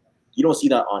you don't see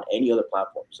that on any other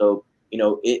platform. So, you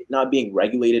know, it not being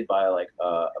regulated by like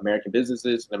American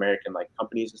businesses and American like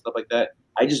companies and stuff like that,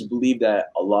 I just believe that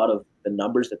a lot of the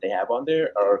numbers that they have on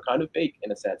there are kind of fake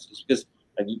in a sense, just because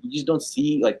like you just don't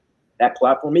see like that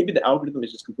platform. Maybe the algorithm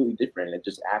is just completely different and it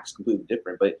just acts completely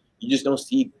different, but you just don't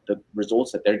see the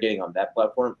results that they're getting on that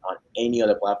platform on any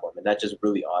other platform, and that's just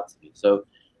really odd to me. So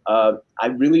I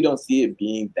really don't see it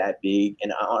being that big,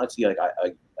 and I honestly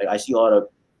I see a lot of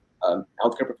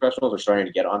healthcare professionals are starting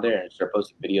to get on there and start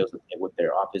posting videos with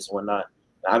their office and whatnot.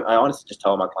 I honestly just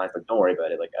tell my clients, like, don't worry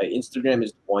about it. Like, Instagram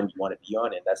is the one you want to be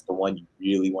on, and that's the one you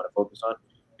really want to focus on,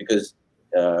 because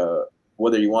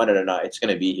whether you want it or not, it's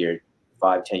going to be here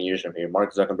 5-10 years from here.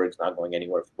 Mark Zuckerberg's not going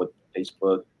anywhere with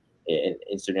Facebook, and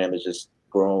Instagram is just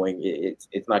growing. It's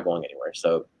not going anywhere.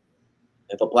 So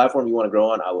if a platform you want to grow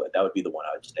on, that would be the one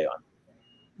I would stay on.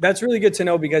 That's really good to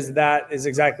know, because that is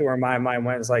exactly where my mind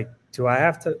went. Is like, do I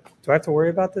have to worry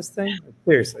about this thing?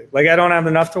 Seriously, like I don't have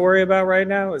enough to worry about right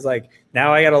now. It's like,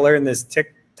 now I got to learn this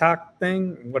TikTok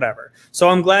thing, whatever. So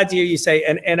I'm glad to hear you say,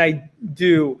 and I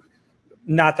do,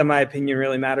 not that my opinion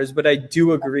really matters, but I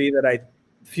do agree that I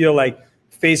feel like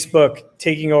Facebook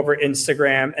taking over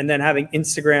Instagram and then having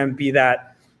Instagram be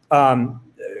that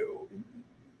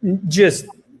just,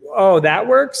 oh, that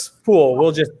works, cool,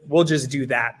 we'll just do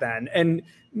that then. And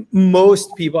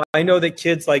most people, I know that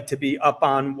kids like to be up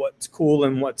on what's cool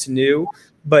and what's new,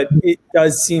 but it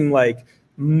does seem like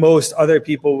most other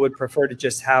people would prefer to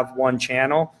just have one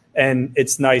channel. And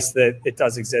it's nice that it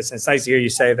does exist. And it's nice to hear you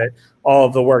say that all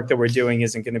of the work that we're doing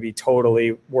isn't going to be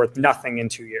totally worth nothing in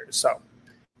 2 years. So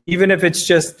even if it's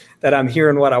just that I'm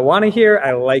hearing what I want to hear,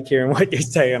 I like hearing what you're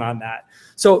saying on that.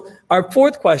 So our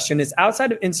fourth question is,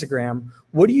 outside of Instagram,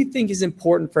 what do you think is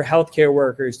important for healthcare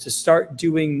workers to start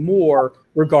doing more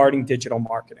regarding digital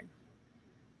marketing?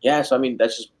 Yeah, so I mean,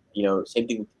 that's just, same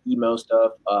thing with email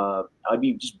stuff. I'd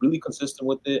be just really consistent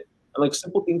with it. And like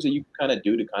simple things that you can kind of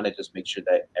do to kind of just make sure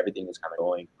that everything is kind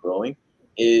of growing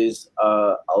is,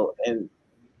 and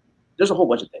there's a whole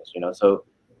bunch of things, So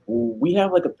we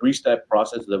have like a 3-step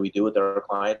process that we do with our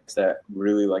clients that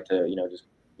really like to, just,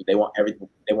 they want everything.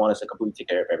 They want us to completely take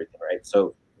care of everything, right?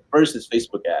 So first is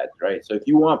Facebook ads, right? So if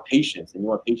you want patients and you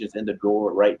want patients in the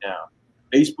door right now,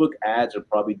 Facebook ads are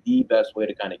probably the best way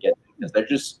to kind of get them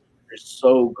because they're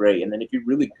so great. And then if you're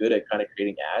really good at kind of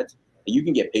creating ads, you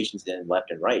can get patients in left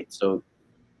and right. So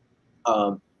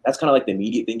that's kind of like the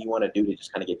immediate thing you want to do to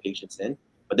just kind of get patients in.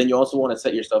 But then you also want to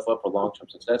set yourself up for long-term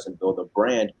success and build a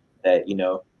brand that,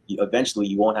 eventually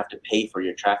you won't have to pay for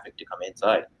your traffic to come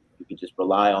inside. You can just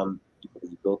rely on people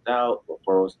that you built out,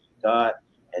 referrals you got,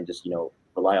 and just,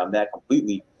 rely on that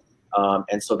completely.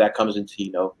 And so that comes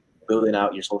into, building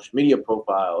out your social media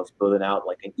profiles, building out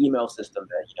like an email system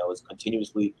that, is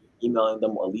continuously emailing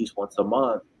them at least once a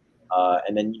month.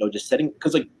 And then, just setting,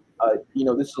 because like,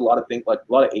 this is a lot of things, like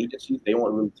a lot of agencies, they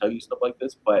won't really tell you stuff like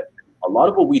this, but a lot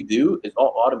of what we do is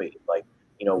all automated. Like,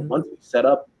 once we set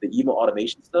up the email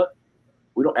automation stuff,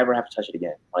 we don't ever have to touch it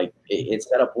again. Like it's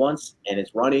set up once and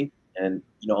it's running. And,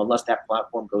 unless that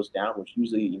platform goes down, which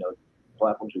usually,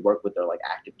 platforms we work with are like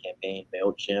ActiveCampaign,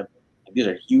 MailChimp. Like, these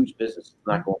are huge businesses,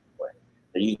 not going anywhere.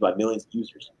 They're used by millions of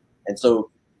users. And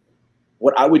so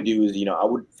what I would do is, I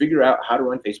would figure out how to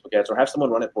run Facebook ads or have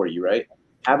someone run it for you, right?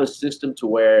 Have a system to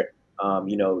where,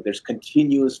 there's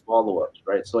continuous follow-ups,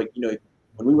 right? So like,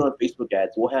 when we run Facebook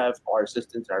ads, we'll have our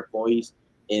assistants, our employees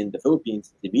in the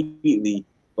Philippines immediately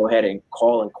go ahead and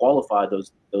call and qualify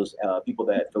those people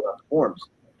that fill out the forms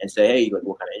and say, hey, like,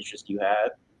 what kind of interest do you have?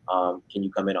 Can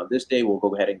you come in on this day? We'll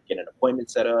go ahead and get an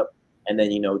appointment set up. And then,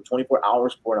 24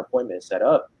 hours before an appointment is set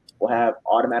up, we'll have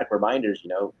automatic reminders.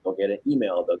 They'll get an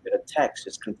email, they'll get a text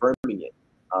just confirming it.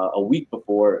 A week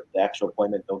before the actual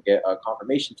appointment, they'll get a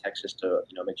confirmation text just to,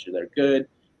 make sure they're good.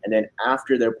 And then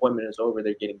after their appointment is over,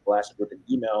 they're getting blasted with an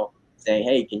email saying,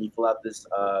 hey, can you fill out this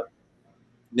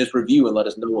review and let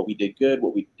us know what we did good,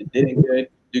 what we didn't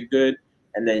did good.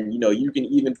 And then, you can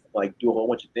even like do a whole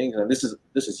bunch of things. And this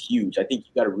is huge. I think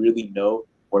you got to really know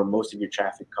where most of your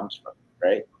traffic comes from,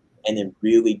 right? And then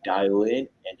really dial in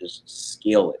and just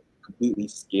scale it, completely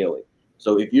scale it.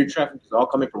 So if your traffic is all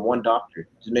coming from one doctor,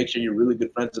 just make sure you're really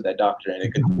good friends with that doctor and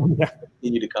it can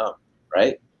continue to come,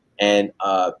 right? And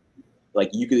like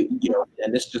you could,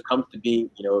 and this just comes to being,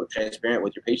 transparent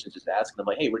with your patients, just asking them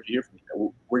like, hey, where'd you hear from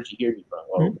me? Where'd you hear me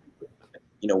from?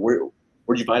 Well,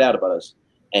 where'd you find out about us?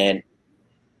 And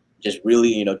just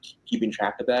really, keeping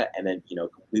track of that and then,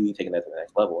 completely taking that to the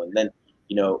next level. And then,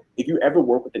 if you ever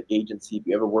work with an agency, if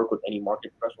you ever work with any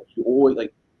marketing professionals, you always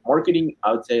like marketing,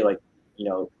 I would say like,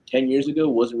 10 years ago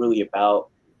wasn't really about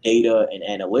data and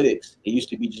analytics. It used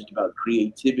to be just about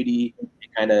creativity and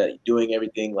kind of doing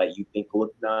everything like you think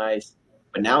looked nice.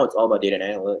 But now it's all about data and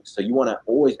analytics. So you want to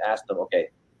always ask them, okay,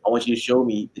 I want you to show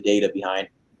me the data behind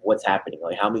what's happening.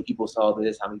 Like how many people saw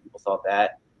this, how many people saw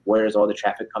that, where is all the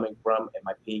traffic coming from? Am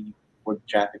I paying for the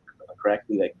traffic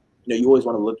correctly? Like, you always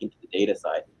want to look into the data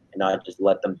side and not just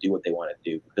let them do what they want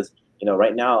to do. Because,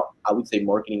 right now, I would say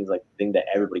marketing is like the thing that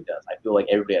everybody does. I feel like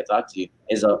everybody I talk to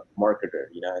is a marketer,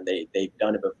 and they've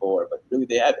done it before, but really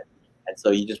they haven't. And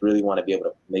so you just really want to be able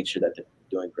to make sure that they're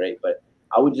doing great. But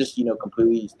I would just,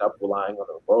 completely stop relying on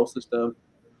the referral system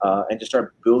and just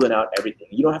start building out everything.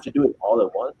 You don't have to do it all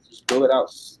at once. Just build it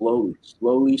out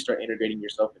slowly start integrating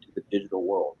yourself into the digital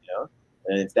world,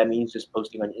 And if that means just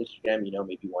posting on Instagram,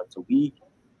 maybe once a week,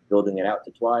 building it out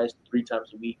to twice, 3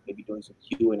 times a week, maybe doing some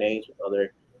Q&As with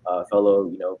other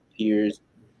fellow, peers,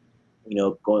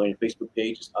 going on your Facebook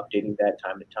page, just updating that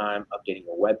time to time, updating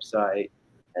your website,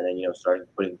 and then, starting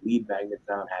putting lead magnets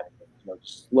down, having,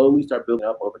 just slowly start building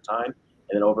up over time.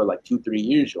 And then over like 2-3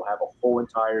 years, you'll have a whole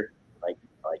entire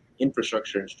like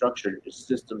infrastructure and structure, just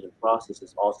systems and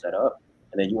processes all set up.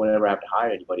 And then you won't ever have to hire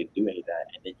anybody to do any of that.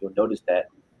 And then you'll notice that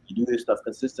you do this stuff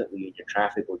consistently and your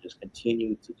traffic will just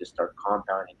continue to just start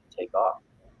compounding and take off.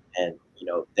 And,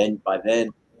 then by then,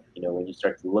 when you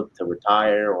start to look to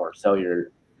retire or sell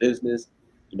your business,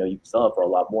 you can sell it for a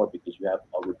lot more because you have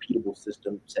a repeatable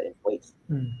system set in place.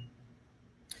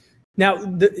 Now,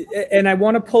 and I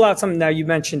want to pull out something now you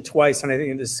mentioned twice, and I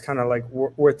think this is kind of like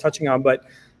worth touching on, but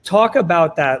talk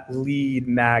about that lead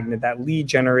magnet, that lead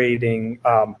generating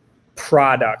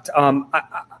product.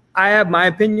 I have my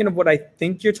opinion of what I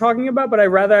think you're talking about, but I'd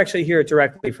rather actually hear it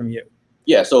directly from you.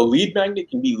 Yeah, so lead magnet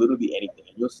can be literally anything.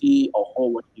 And you'll see a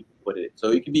whole bunch of people put it.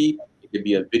 So it could be It could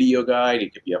be a video guide.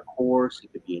 It could be a course.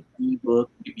 It could be an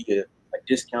ebook. It could be a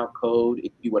discount code. It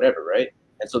could be whatever, right?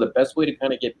 And so the best way to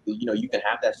kind of get, you can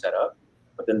have that set up,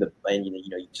 but then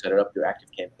you set it up through Active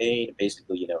Campaign.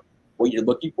 Basically, what you're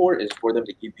looking for is for them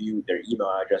to give you their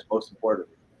email address, most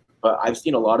importantly. But I've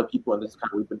seen a lot of people, and this is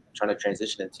kind of we've been trying to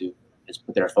transition into, is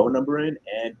put their phone number in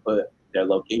and put their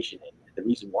location in. And the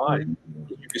reason why is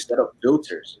you can set up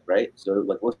filters, right? So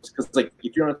because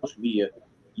if you're on social media,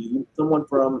 someone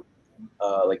from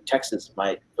like Texas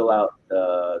might fill out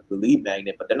the lead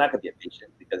magnet, but they're not going to be a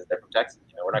patient because they're from Texas.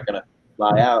 We're not going to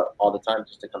fly out all the time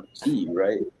just to come see you,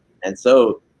 right? And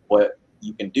so what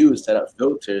you can do is set up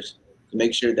filters to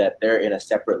make sure that they're in a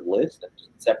separate list, a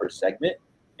separate segment,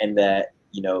 and that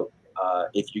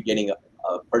if you're getting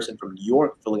a person from New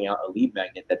York filling out a lead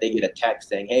magnet, that they get a text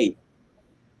saying, "Hey,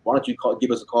 why don't you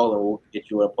give us a call and we'll get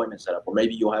you an appointment set up?" Or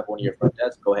maybe you'll have one of your front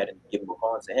desk go ahead and give them a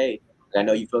call and say, "Hey, I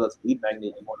know you filled out the lead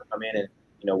magnet. You want to come in and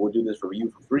we'll do this for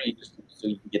you for free, just so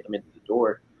you can get them into the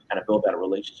door, kind of build that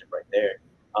relationship right there."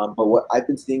 But what I've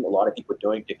been seeing a lot of people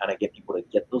doing to kind of get people to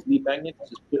get those lead magnets is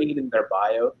just putting it in their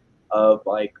bio of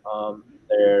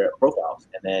their profiles,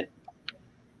 and then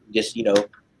just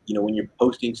when you're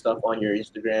posting stuff on your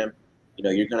Instagram,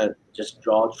 you're gonna just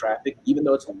draw traffic, even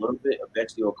though it's a little bit.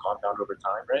 Eventually, will compound over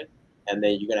time, right? And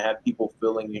then you're gonna have people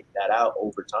filling that out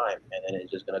over time, and then it's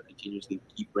just gonna continuously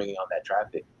keep bringing on that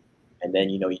traffic. And then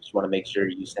you just want to make sure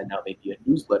you send out maybe a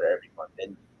newsletter every month.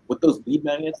 And with those lead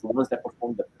magnets, the ones that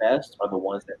perform the best are the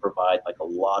ones that provide like a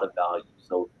lot of value.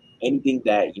 So anything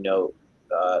that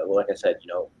like I said,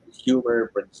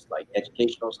 humor brings like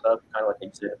educational stuff, kind of like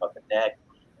you said about the neck,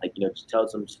 just tell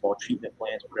some small treatment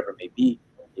plans, whatever it may be.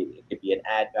 It could be an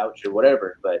ad voucher,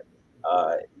 whatever, but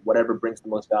whatever brings the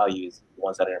most value is the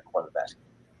ones that are perform the best.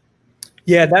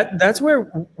 Yeah, that's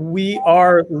where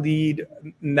our lead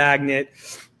magnet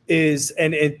is,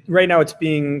 and right now it's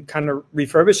being kind of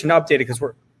refurbished and updated because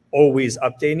we're always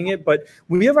updating it. But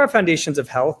we have our Foundations of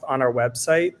Health on our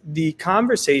website. The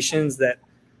conversations that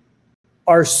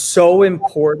are so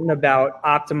important about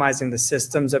optimizing the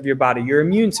systems of your body, your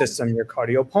immune system, your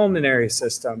cardiopulmonary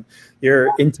system,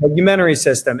 your integumentary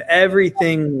system,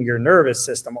 everything, your nervous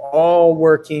system, all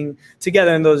working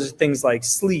together. And those are things like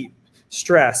sleep,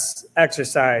 stress,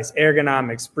 exercise,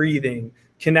 ergonomics, breathing,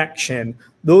 connection.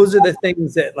 Those are the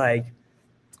things that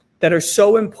that are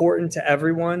so important to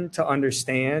everyone to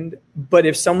understand. But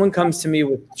if someone comes to me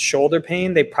with shoulder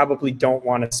pain, they probably don't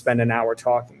want to spend an hour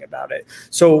talking about it.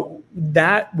 So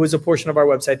that was a portion of our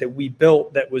website that we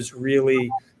built that was really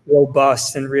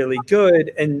robust and really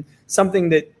good, and something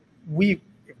that we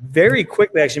very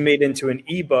quickly actually made into an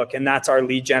ebook, and that's our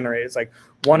lead generator. It's like,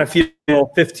 want to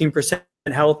feel 15%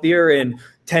 healthier in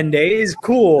 10 days?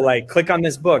 Cool. Click on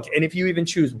this book. And if you even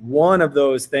choose one of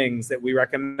those things that we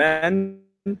recommend,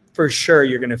 for sure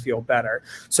you're going to feel better.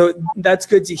 So that's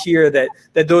good to hear that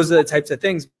those are the types of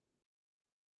things.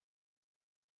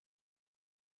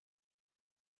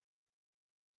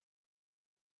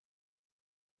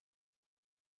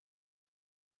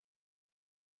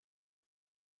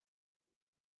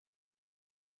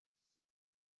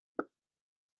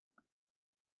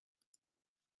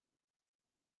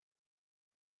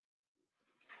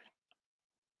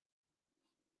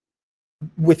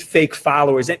 With fake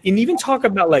followers, and even talk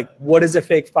about what is a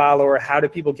fake follower, how do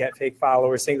people get fake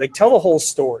followers, tell the whole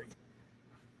story.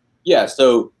 Yeah,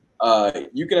 so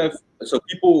you can have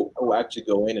people will actually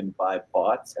go in and buy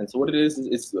bots, and so what it is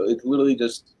it's literally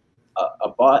just a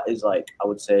bot is I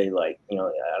would say I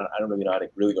don't really know how to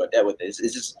really go in depth with this.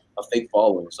 It's just a fake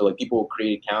following. So people will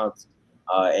create accounts,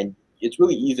 and it's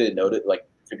really easy to note it,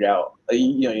 figure out.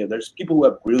 There's people who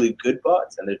have really good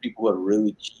bots, and there's people who have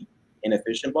really cheap,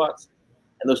 inefficient bots.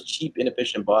 And those cheap,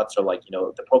 inefficient bots are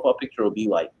the profile picture will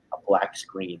be a black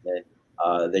screen,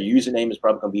 and their username is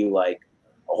probably gonna be a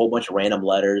whole bunch of random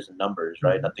letters and numbers,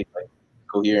 right? Nothing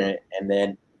coherent. And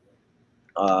then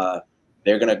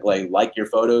they're gonna like your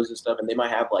photos and stuff, and they might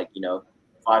have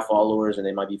 5 followers, and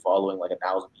they might be following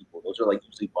 1,000 people. Those are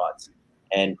usually bots,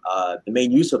 and the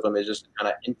main use of them is just to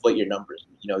kind of inflate your numbers.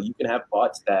 You can have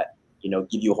bots that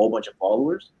give you a whole bunch of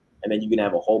followers, and then you can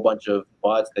have a whole bunch of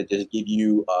bots that just give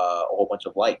you a whole bunch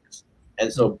of likes.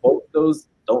 And so both those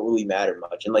don't really matter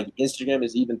much. And Instagram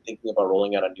is even thinking about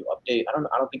rolling out a new update. I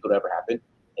don't think it'll ever happen.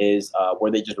 Is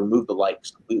where they just remove the likes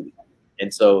completely.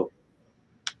 And so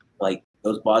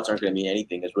those bots aren't going to mean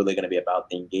anything. It's really going to be about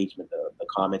the engagement, the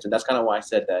comments, and that's kind of why I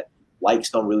said that likes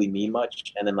don't really mean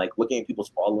much. And then looking at people's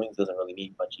followings doesn't really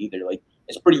mean much either.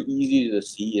 It's pretty easy to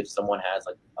see if someone has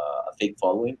a fake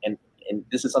following, and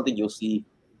this is something you'll see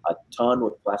a ton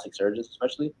with plastic surgeons,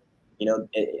 especially.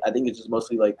 I think it's just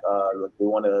mostly they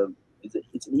want to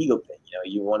it's an ego thing. You know,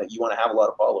 you want to have a lot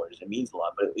of followers. It means a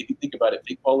lot. But if you think about it,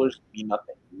 fake followers mean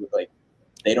nothing. Like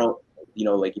they don't, you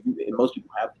know, like if most people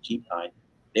have the cheap kind,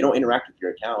 they don't interact with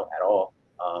your account at all.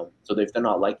 So if they're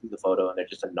not liking the photo and they're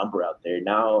just a number out there,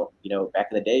 now, you know, back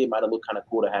in the day, it might have looked kind of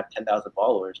cool to have 10,000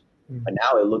 followers, but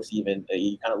now it looks even,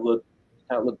 you kind of look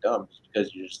dumb just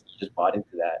because you just bought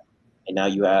into that. And now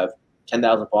you have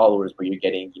 10,000 followers, but you're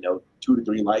getting, you know, 2 to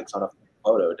 3 likes on a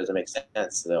photo. It doesn't make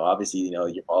sense. So obviously, you know,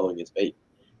 your following is fake.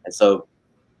 And so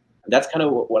that's kind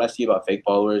of what I see about fake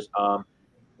followers.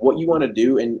 What you want to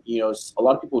do, and you know, a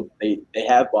lot of people they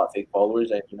have bought fake followers,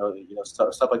 and you know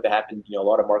stuff like that happens. You know, a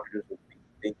lot of marketers will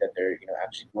think that they're, you know,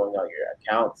 actually blowing out your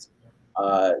accounts.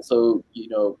 So you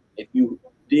know, if you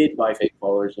did buy fake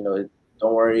followers, you know,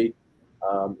 don't worry.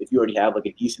 If you already have like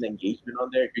a decent engagement on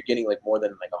there, if you're getting like more than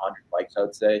like 100 likes, I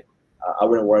would say, I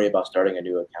wouldn't worry about starting a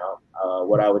new account.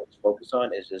 What I would focus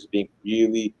on is just being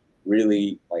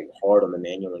really like hard on the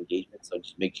manual engagement. So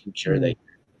just making sure that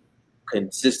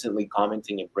consistently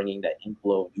commenting and bringing that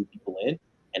inflow of new people in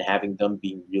and having them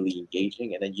being really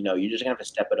engaging. And then, you know, you're just gonna have to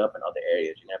step it up in other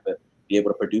areas. You're gonna have to be able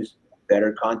to produce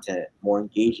better content, more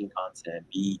engaging content,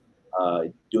 be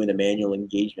doing the manual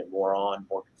engagement more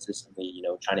consistently, you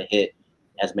know, trying to hit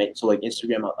as many. So like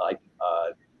Instagram,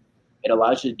 it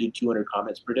allows you to do 200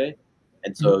 comments per day.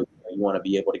 And so you want to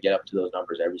be able to get up to those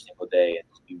numbers every single day and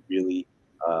just be really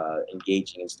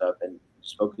engaging and stuff, and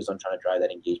just focus on trying to drive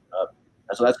that engagement up.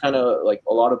 And so that's kind of like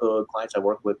a lot of the clients I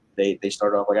work with, they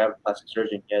start off, like I have a plastic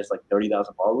surgeon, he has like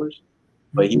 30,000 followers,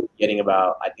 but he was getting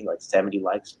about, I think like 70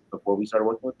 likes before we started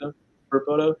working with them per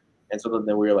photo. And so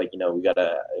then we were like, you know, we're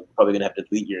probably gonna have to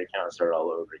delete your account and start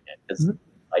all over again, because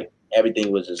like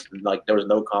everything was just like, there was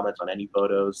no comments on any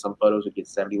photos. Some photos would get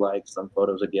 70 likes, some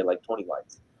photos would get like 20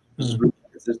 likes. This is really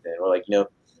consistent. We're like, you know,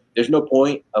 there's no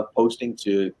point of posting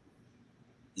to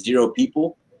 0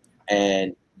 people,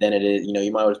 and then it is, you know,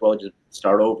 you might as well just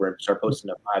start over and start posting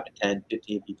to 5 to 10,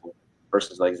 15 people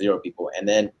versus like 0 people. And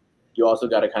then you also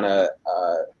got to kind of,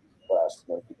 what else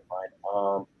do keep in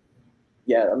mind?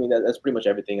 Yeah, I mean, that's pretty much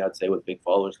everything I'd say with big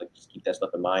followers. Like, just keep that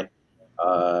stuff in mind.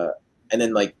 And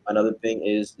then like another thing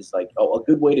is like, a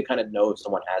good way to kind of know if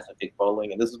someone has a big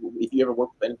following, and this is if you ever work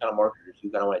with any kind of marketers, you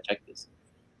kind of want to check this,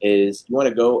 is you want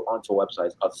to go onto a website.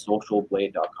 It's called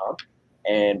socialblade.com.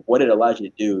 And what it allows you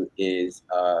to do is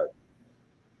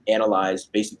analyze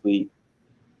basically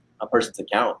a person's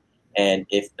account. And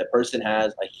if the person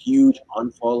has a huge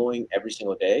unfollowing every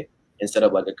single day instead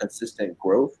of like a consistent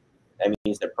growth, that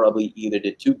means they probably either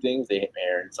did 2 things. They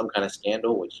are in some kind of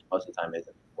scandal, which most of the time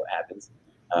isn't what happens,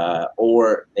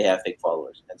 or they have fake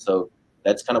followers. And so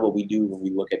that's kind of what we do when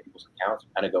we look at people's accounts.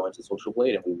 We kind of go into Social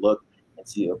Blade and we look and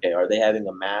see, okay, are they having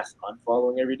a mass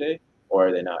unfollowing every day, or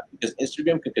are they not? Because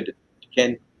Instagram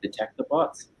can detect the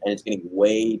bots, and it's getting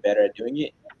way better at doing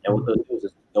it. And what they'll do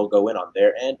is they'll go in on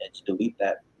their end and delete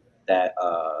that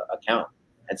account.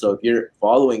 And so if your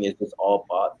following is just all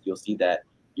bots, you'll see that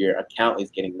your account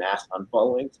is getting mass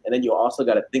unfollowings. And then you also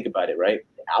got to think about it, right?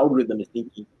 The algorithm is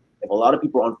thinking, if a lot of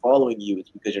people are unfollowing you,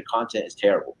 it's because your content is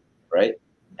terrible, right?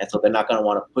 And so they're not going to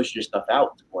want to push your stuff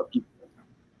out to more people.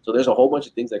 So there's a whole bunch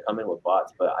of things that come in with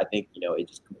bots, but I think, you know, it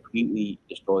just completely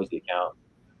destroys the account.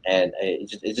 And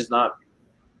it's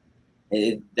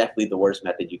definitely the worst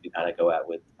method you can kind of go at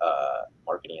with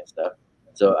marketing and stuff.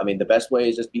 So, I mean, the best way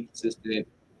is just be consistent,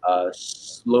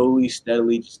 slowly,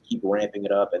 steadily, just keep ramping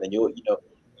it up. And then you'll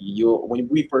when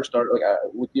we first started, like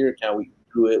with your account, we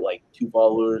grew it like 2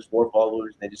 followers, 4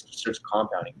 followers, and it just starts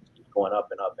compounding, it keeps going up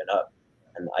and up and up.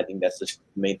 And I think that's just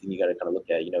the main thing you got to kind of look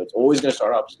at. You know, it's always going to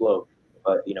start off slow,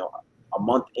 but you know, a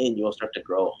month in, you'll start to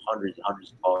grow hundreds and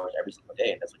hundreds of followers every single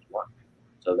day, and that's what you want.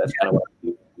 So that's kind of what I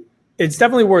do. It's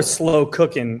definitely worth slow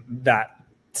cooking that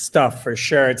stuff for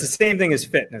sure. It's the same thing as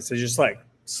fitness. It's just like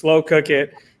slow cook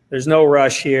it. There's no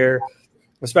rush here,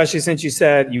 especially since you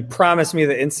said you promised me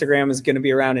that Instagram is going to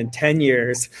be around in 10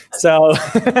 years. So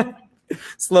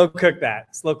slow cook that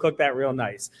real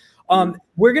nice.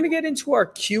 We're going to get into our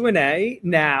Q&A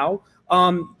now.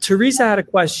 Teresa had a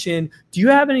question. Do you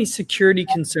have any security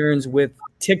concerns with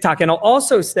TikTok? And I'll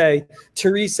also say,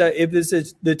 Teresa, if this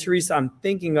is the Teresa I'm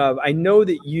thinking of, I know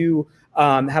that you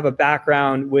have a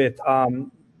background with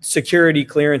security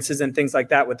clearances and things like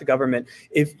that with the government.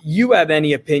 If you have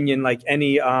any opinion, like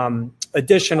any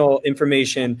additional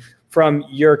information from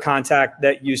your contact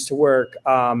that used to work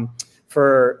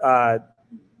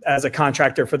as a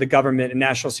contractor for the government and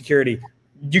national security,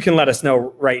 you can let us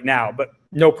know right now, but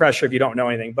no pressure if you don't know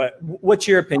anything. But what's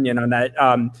your opinion on that?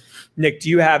 Nick, do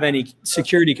you have any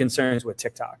security concerns with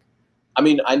TikTok? I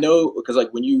mean, I know, because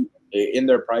like when you, in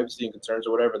their privacy and concerns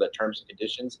or whatever, the terms and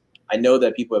conditions, I know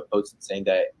that people have posted saying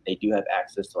that they do have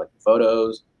access to like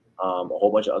photos, a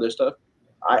whole bunch of other stuff.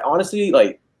 I honestly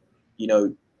like, you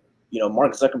know,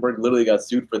 Mark Zuckerberg literally got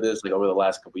sued for this like over the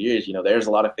last couple of years. There's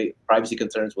a lot of privacy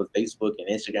concerns with Facebook and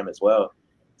Instagram as well.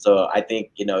 So I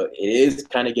think it is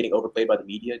kind of getting overplayed by the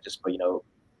media just for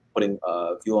putting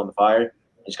fuel on the fire,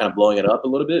 just kind of blowing it up a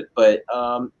little bit. But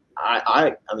I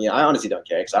mean, I honestly don't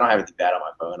care because I don't have anything bad on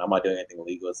my phone. I'm not doing anything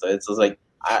illegal, so it's just like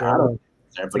I don't.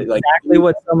 But exactly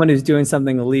what someone who's doing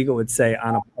something illegal would say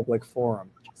on a public forum.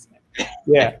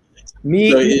 Yeah,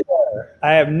 me. So,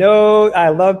 I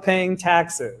love paying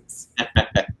taxes.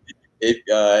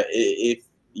 If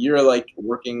you're like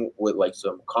working with like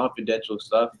some confidential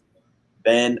stuff,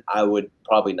 then I would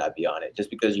probably not be on it, just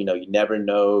because you never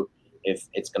know if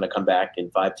it's gonna come back in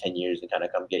 5-10 years and kind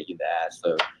of come get you in the ass.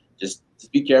 So just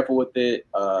be careful with it.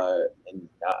 And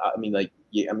I mean, like,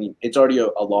 yeah, I mean, it's already a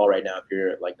law right now. If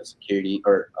you're like a security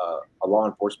or a law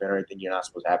enforcement or anything, you're not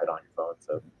supposed to have it on your phone.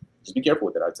 So just be careful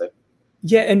with it, I'd say.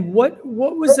 Yeah, and what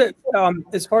was it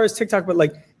as far as TikTok, but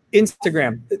like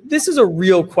Instagram? This is a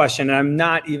real question, and I'm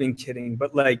not even kidding.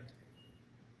 But like,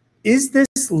 is this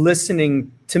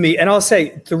listening to me? And I'll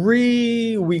say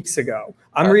 3 weeks ago,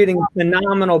 I'm reading a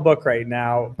phenomenal book right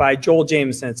now by Joel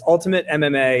Jameson. It's Ultimate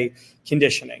MMA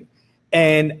Conditioning.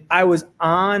 And I was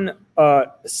on a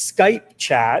Skype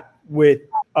chat with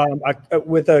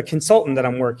a consultant that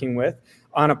I'm working with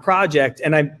on a project,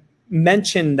 and I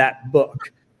mentioned that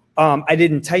book. I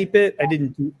didn't type it. I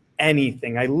didn't do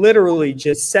anything. I literally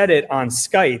just said it on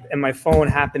Skype, and my phone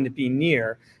happened to be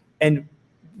near. And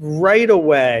right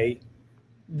away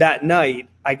that night,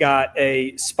 I got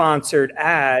a sponsored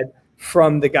ad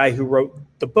from the guy who wrote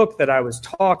the book that I was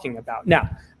talking about. Now,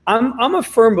 I'm a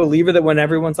firm believer that when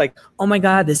everyone's like, oh my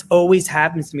God, this always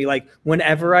happens to me. Like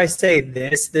whenever I say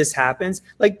this happens.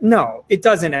 Like, no, it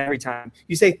doesn't every time.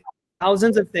 You say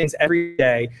thousands of things every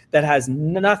day that has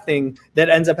nothing that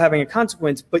ends up having a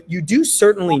consequence, but you do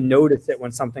certainly notice it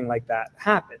when something like that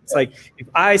happens. Like if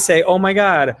I say, oh my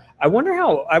God, I wonder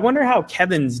how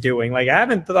Kevin's doing. Like I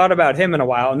haven't thought about him in a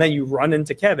while. And then you run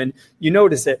into Kevin, you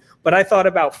notice it. But I thought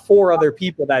about 4 other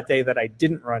people that day that I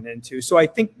didn't run into. So I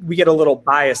think we get a little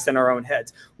biased in our own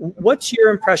heads. What's your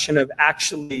impression of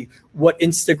actually what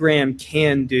Instagram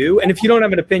can do? And if you don't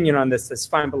have an opinion on this, that's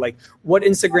fine. But like what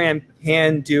Instagram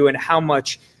can do and how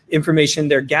much information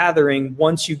they're gathering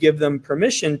once you give them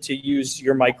permission to use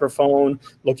your microphone,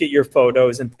 look at your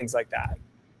photos and things like that.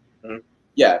 Mm-hmm.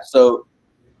 Yeah. So,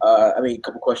 I mean, a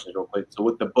couple questions real quick. So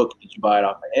with the book, did you buy it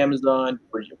off of Amazon?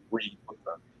 Where did you get the book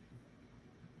from?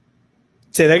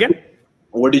 Say that again?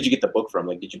 Where did you get the book from?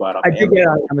 Like, did you buy it off of Amazon? I did get it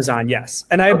on Amazon, yes.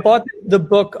 And I bought the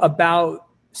book about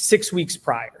 6 weeks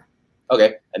prior.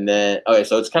 Okay. And then, okay,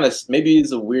 so it's kind of, maybe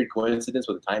it's a weird coincidence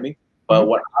with the timing, but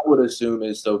what I would assume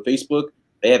is, so Facebook,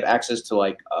 they have access to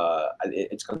like,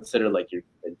 it's considered like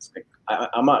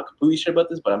I'm not completely sure about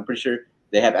this, but I'm pretty sure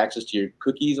they have access to your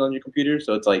cookies on your computer.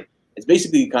 So it's like, it's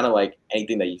basically kind of like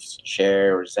anything that you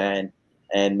share or send.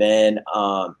 And then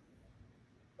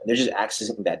they're just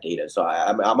accessing that data. So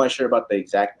I'm not sure about the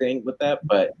exact thing with that,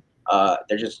 but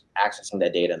they're just accessing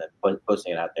that data and then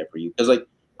posting it out there for you. Because like,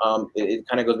 it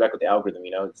kind of goes back with the algorithm,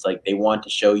 it's like they want to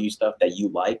show you stuff that you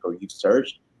like or you've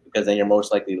searched, because then you're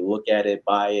most likely to look at it,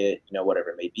 buy it,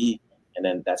 whatever it may be. And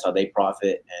then that's how they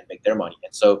profit and make their money.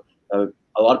 And so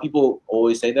a lot of people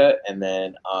always say that. And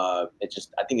then I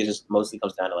think it just mostly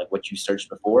comes down to like what you searched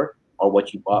before or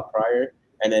what you bought prior.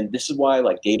 And then this is why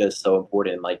like data is so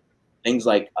important. Like things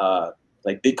like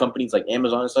big companies like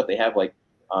Amazon and stuff, they have like,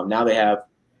 now they have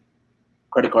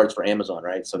credit cards for Amazon,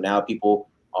 right? So now people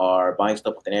are buying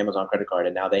stuff with an Amazon credit card,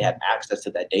 and now they have access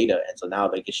to that data. And so now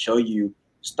they can show you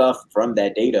stuff from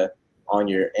that data on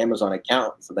your Amazon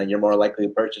account. So then you're more likely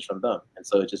to purchase from them. And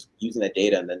so just using that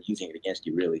data and then using it against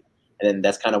you, really. And then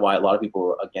that's kind of why a lot of people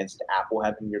are against Apple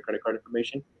having your credit card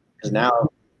information, because now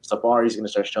Safari is going to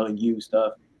start showing you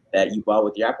stuff that you bought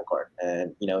with your Apple card.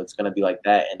 And, it's going to be like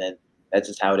that. And then that's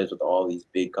just how it is with all these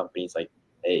big companies. Like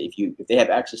if they have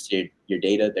access to your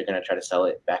data, they're going to try to sell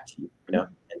it back to you,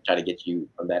 and try to get you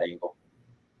from that angle.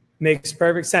 Makes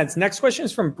perfect sense. Next question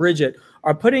is from Bridget.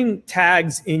 Are putting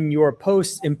tags in your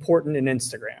posts important in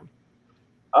Instagram?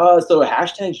 So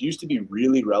hashtags used to be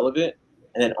really relevant.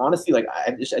 And then honestly, like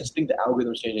I just think the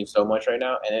algorithm is changing so much right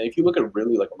now. And if you look at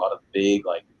really like a lot of big,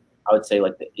 like I would say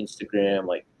like the Instagram,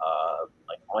 like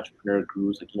entrepreneur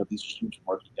gurus, like, these huge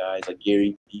marketing guys like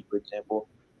Gary Vee, for example,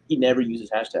 he never uses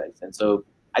hashtags. And so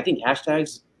I think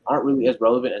hashtags aren't really as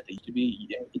relevant as they used to be.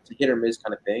 It's a hit or miss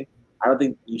kind of thing. I don't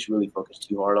think you should really focus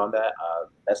too hard on that.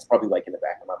 That's probably like in the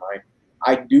back of my mind.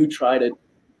 I do try to,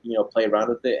 play around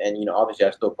with it. And, obviously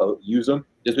I still use them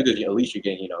just because, at least you're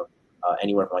getting,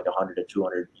 anywhere from like 100 to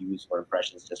 200 views or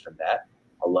impressions just from that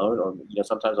alone. Or,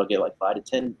 sometimes I'll get like 5 to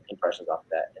 10 impressions off of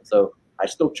that. And so I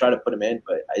still try to put them in,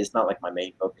 but it's not like my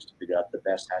main focus to figure out the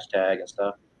best hashtag and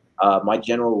stuff. My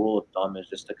general rule of thumb is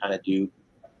just to kind of do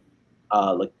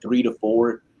like 3 to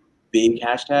 4 big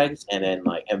hashtags, and then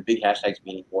and big hashtags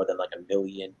meaning more than like 1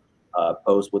 million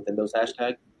posts within those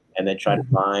hashtags, and then try to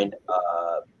find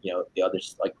the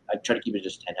others. Like I try to keep it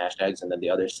just 10 hashtags, and then the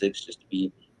other 6 just to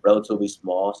be relatively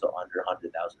small, so under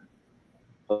 100,000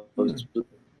 posts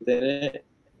within it,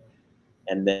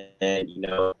 and then and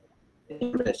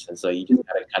so you just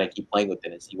gotta kind of keep playing with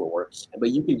it and see what works.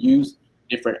 But you can use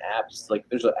different apps. Like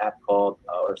there's an app called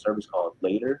or a service called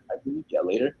Later, I believe. Yeah,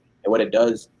 Later. And what it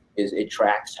does is it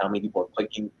tracks how many people are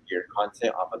clicking your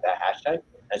content off of that hashtag,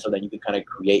 and so then you can kind of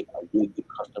create a really good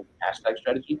custom hashtag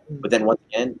strategy. But then once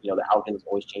again, the algorithm is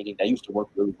always changing. That used to work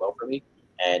really well for me,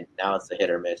 and now it's a hit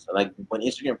or miss. So like when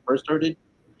Instagram first started,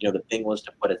 the thing was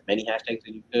to put as many hashtags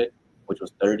as you could, which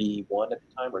was 31 at the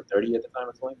time or 30 at the time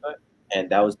or something like that, and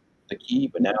that was the key.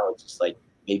 But now it's just like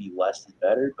maybe less is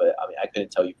better. But I mean, I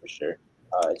couldn't tell you for sure.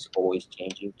 It's always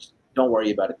changing. Just don't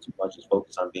worry about it too much. Just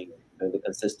focus on being the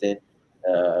consistent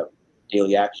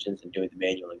daily actions and doing the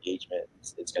manual engagement.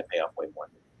 It's going to pay off way more.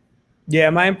 Yeah,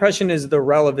 my impression is the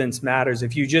relevance matters.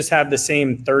 If you just have the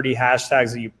same 30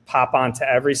 hashtags that you pop onto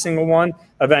every single one,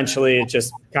 eventually it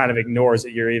just kind of ignores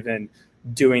that you're even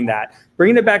doing that.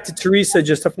 Bringing it back to Teresa,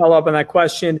 just to follow up on that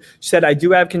question, she said, I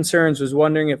do have concerns, was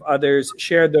wondering if others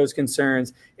shared those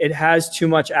concerns. It has too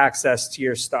much access to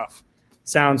your stuff.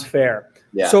 Sounds fair.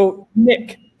 Yeah. So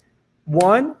Nick,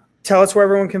 one, tell us where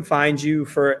everyone can find you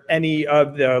for any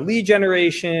of the lead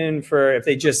generation, for if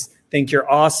they just think you're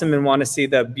awesome and want to see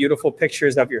the beautiful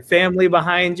pictures of your family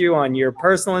behind you on your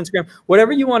personal Instagram,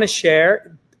 whatever you want to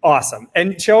share, awesome.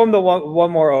 And show them the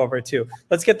one more over too.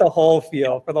 Let's get the whole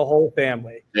feel for the whole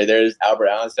family. There's Albert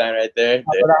Einstein right there.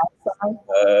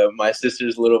 My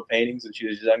sister's little paintings when she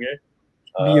was younger.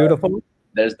 Beautiful.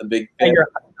 There's the big thing.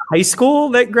 High school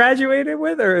that graduated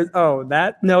with, or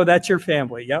that's your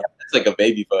family. Yep. It's like a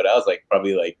baby photo. I was like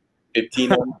probably like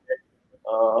 15.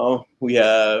 We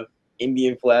have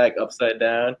Indian flag upside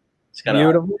down. It's kind of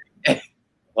beautiful. A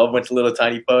whole bunch of little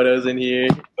tiny photos in here,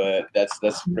 but that's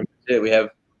pretty much it. We have a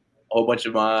whole bunch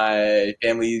of my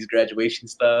family's graduation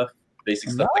stuff,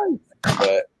 basic stuff,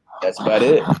 but that's about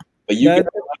it. But you can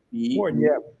be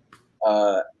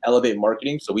Elevate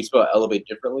Marketing. So we spell Elevate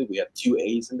differently. We have 2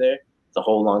 A's in there. It's a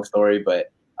whole long story,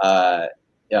 but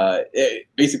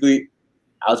basically,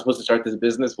 I was supposed to start this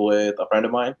business with a friend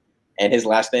of mine, and his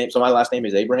last name. So my last name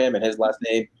is Abraham, and his last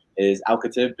name is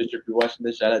Al-Khatib. Bishop, if you're watching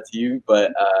this, shout out to you.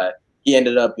 But he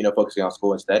ended up, focusing on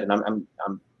school instead, and I'm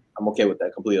okay with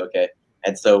that, completely okay.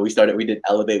 And so we did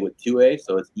Elevate with 2 A,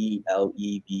 so it's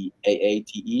ELEVAATE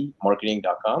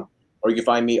marketing.com. Or you can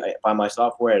find my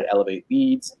software at Elevate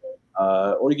Leads,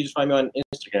 or you can just find me on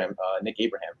Instagram, Nick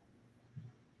Abraham.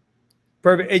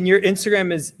 Perfect. And your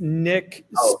Instagram is Nick.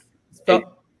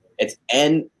 It's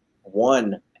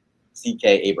N1CK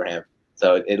Abraham.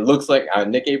 So it looks like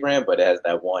Nick Abraham, but it has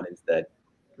that 1 instead.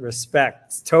 Respect.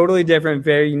 It's totally different,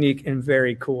 very unique, and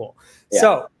very cool. Yeah.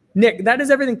 So, Nick, that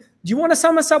is everything. Do you want to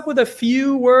sum us up with a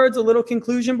few words, a little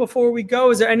conclusion before we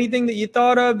go? Is there anything that you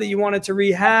thought of that you wanted to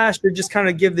rehash, or just kind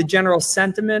of give the general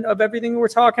sentiment of everything we're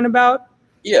talking about?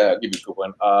 Yeah, I'll give you a quick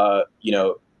one.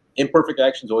 Imperfect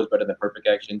action is always better than perfect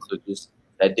action. So just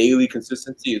that daily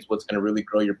consistency is what's going to really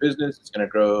grow your business. It's going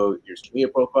to grow your social media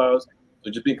profiles.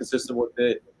 So just being consistent with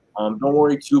it. Don't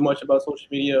worry too much about social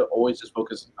media. Always just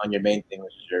focus on your main thing,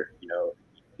 which is your,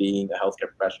 being a healthcare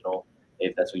professional,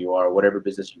 if that's what you are, whatever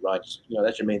business you run. Just,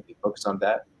 that's your main thing. Focus on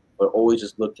that. But always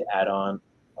just look to add on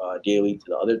daily to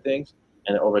the other things.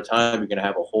 And then over time, you're going to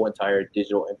have a whole entire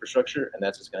digital infrastructure, and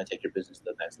that's just going to take your business to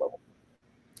the next level.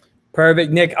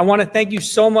 Perfect. Nick, I want to thank you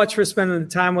so much for spending the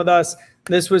time with us.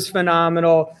 This was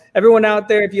phenomenal. Everyone out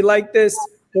there, if you like this,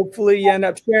 hopefully you end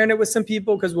up sharing it with some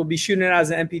people, because we'll be shooting it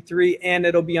as an MP3 and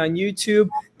it'll be on YouTube.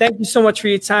 Thank you so much for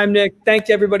your time, Nick. Thank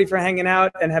you, everybody, for hanging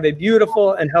out, and have a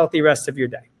beautiful and healthy rest of your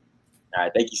day. All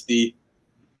right. Thank you, Steve.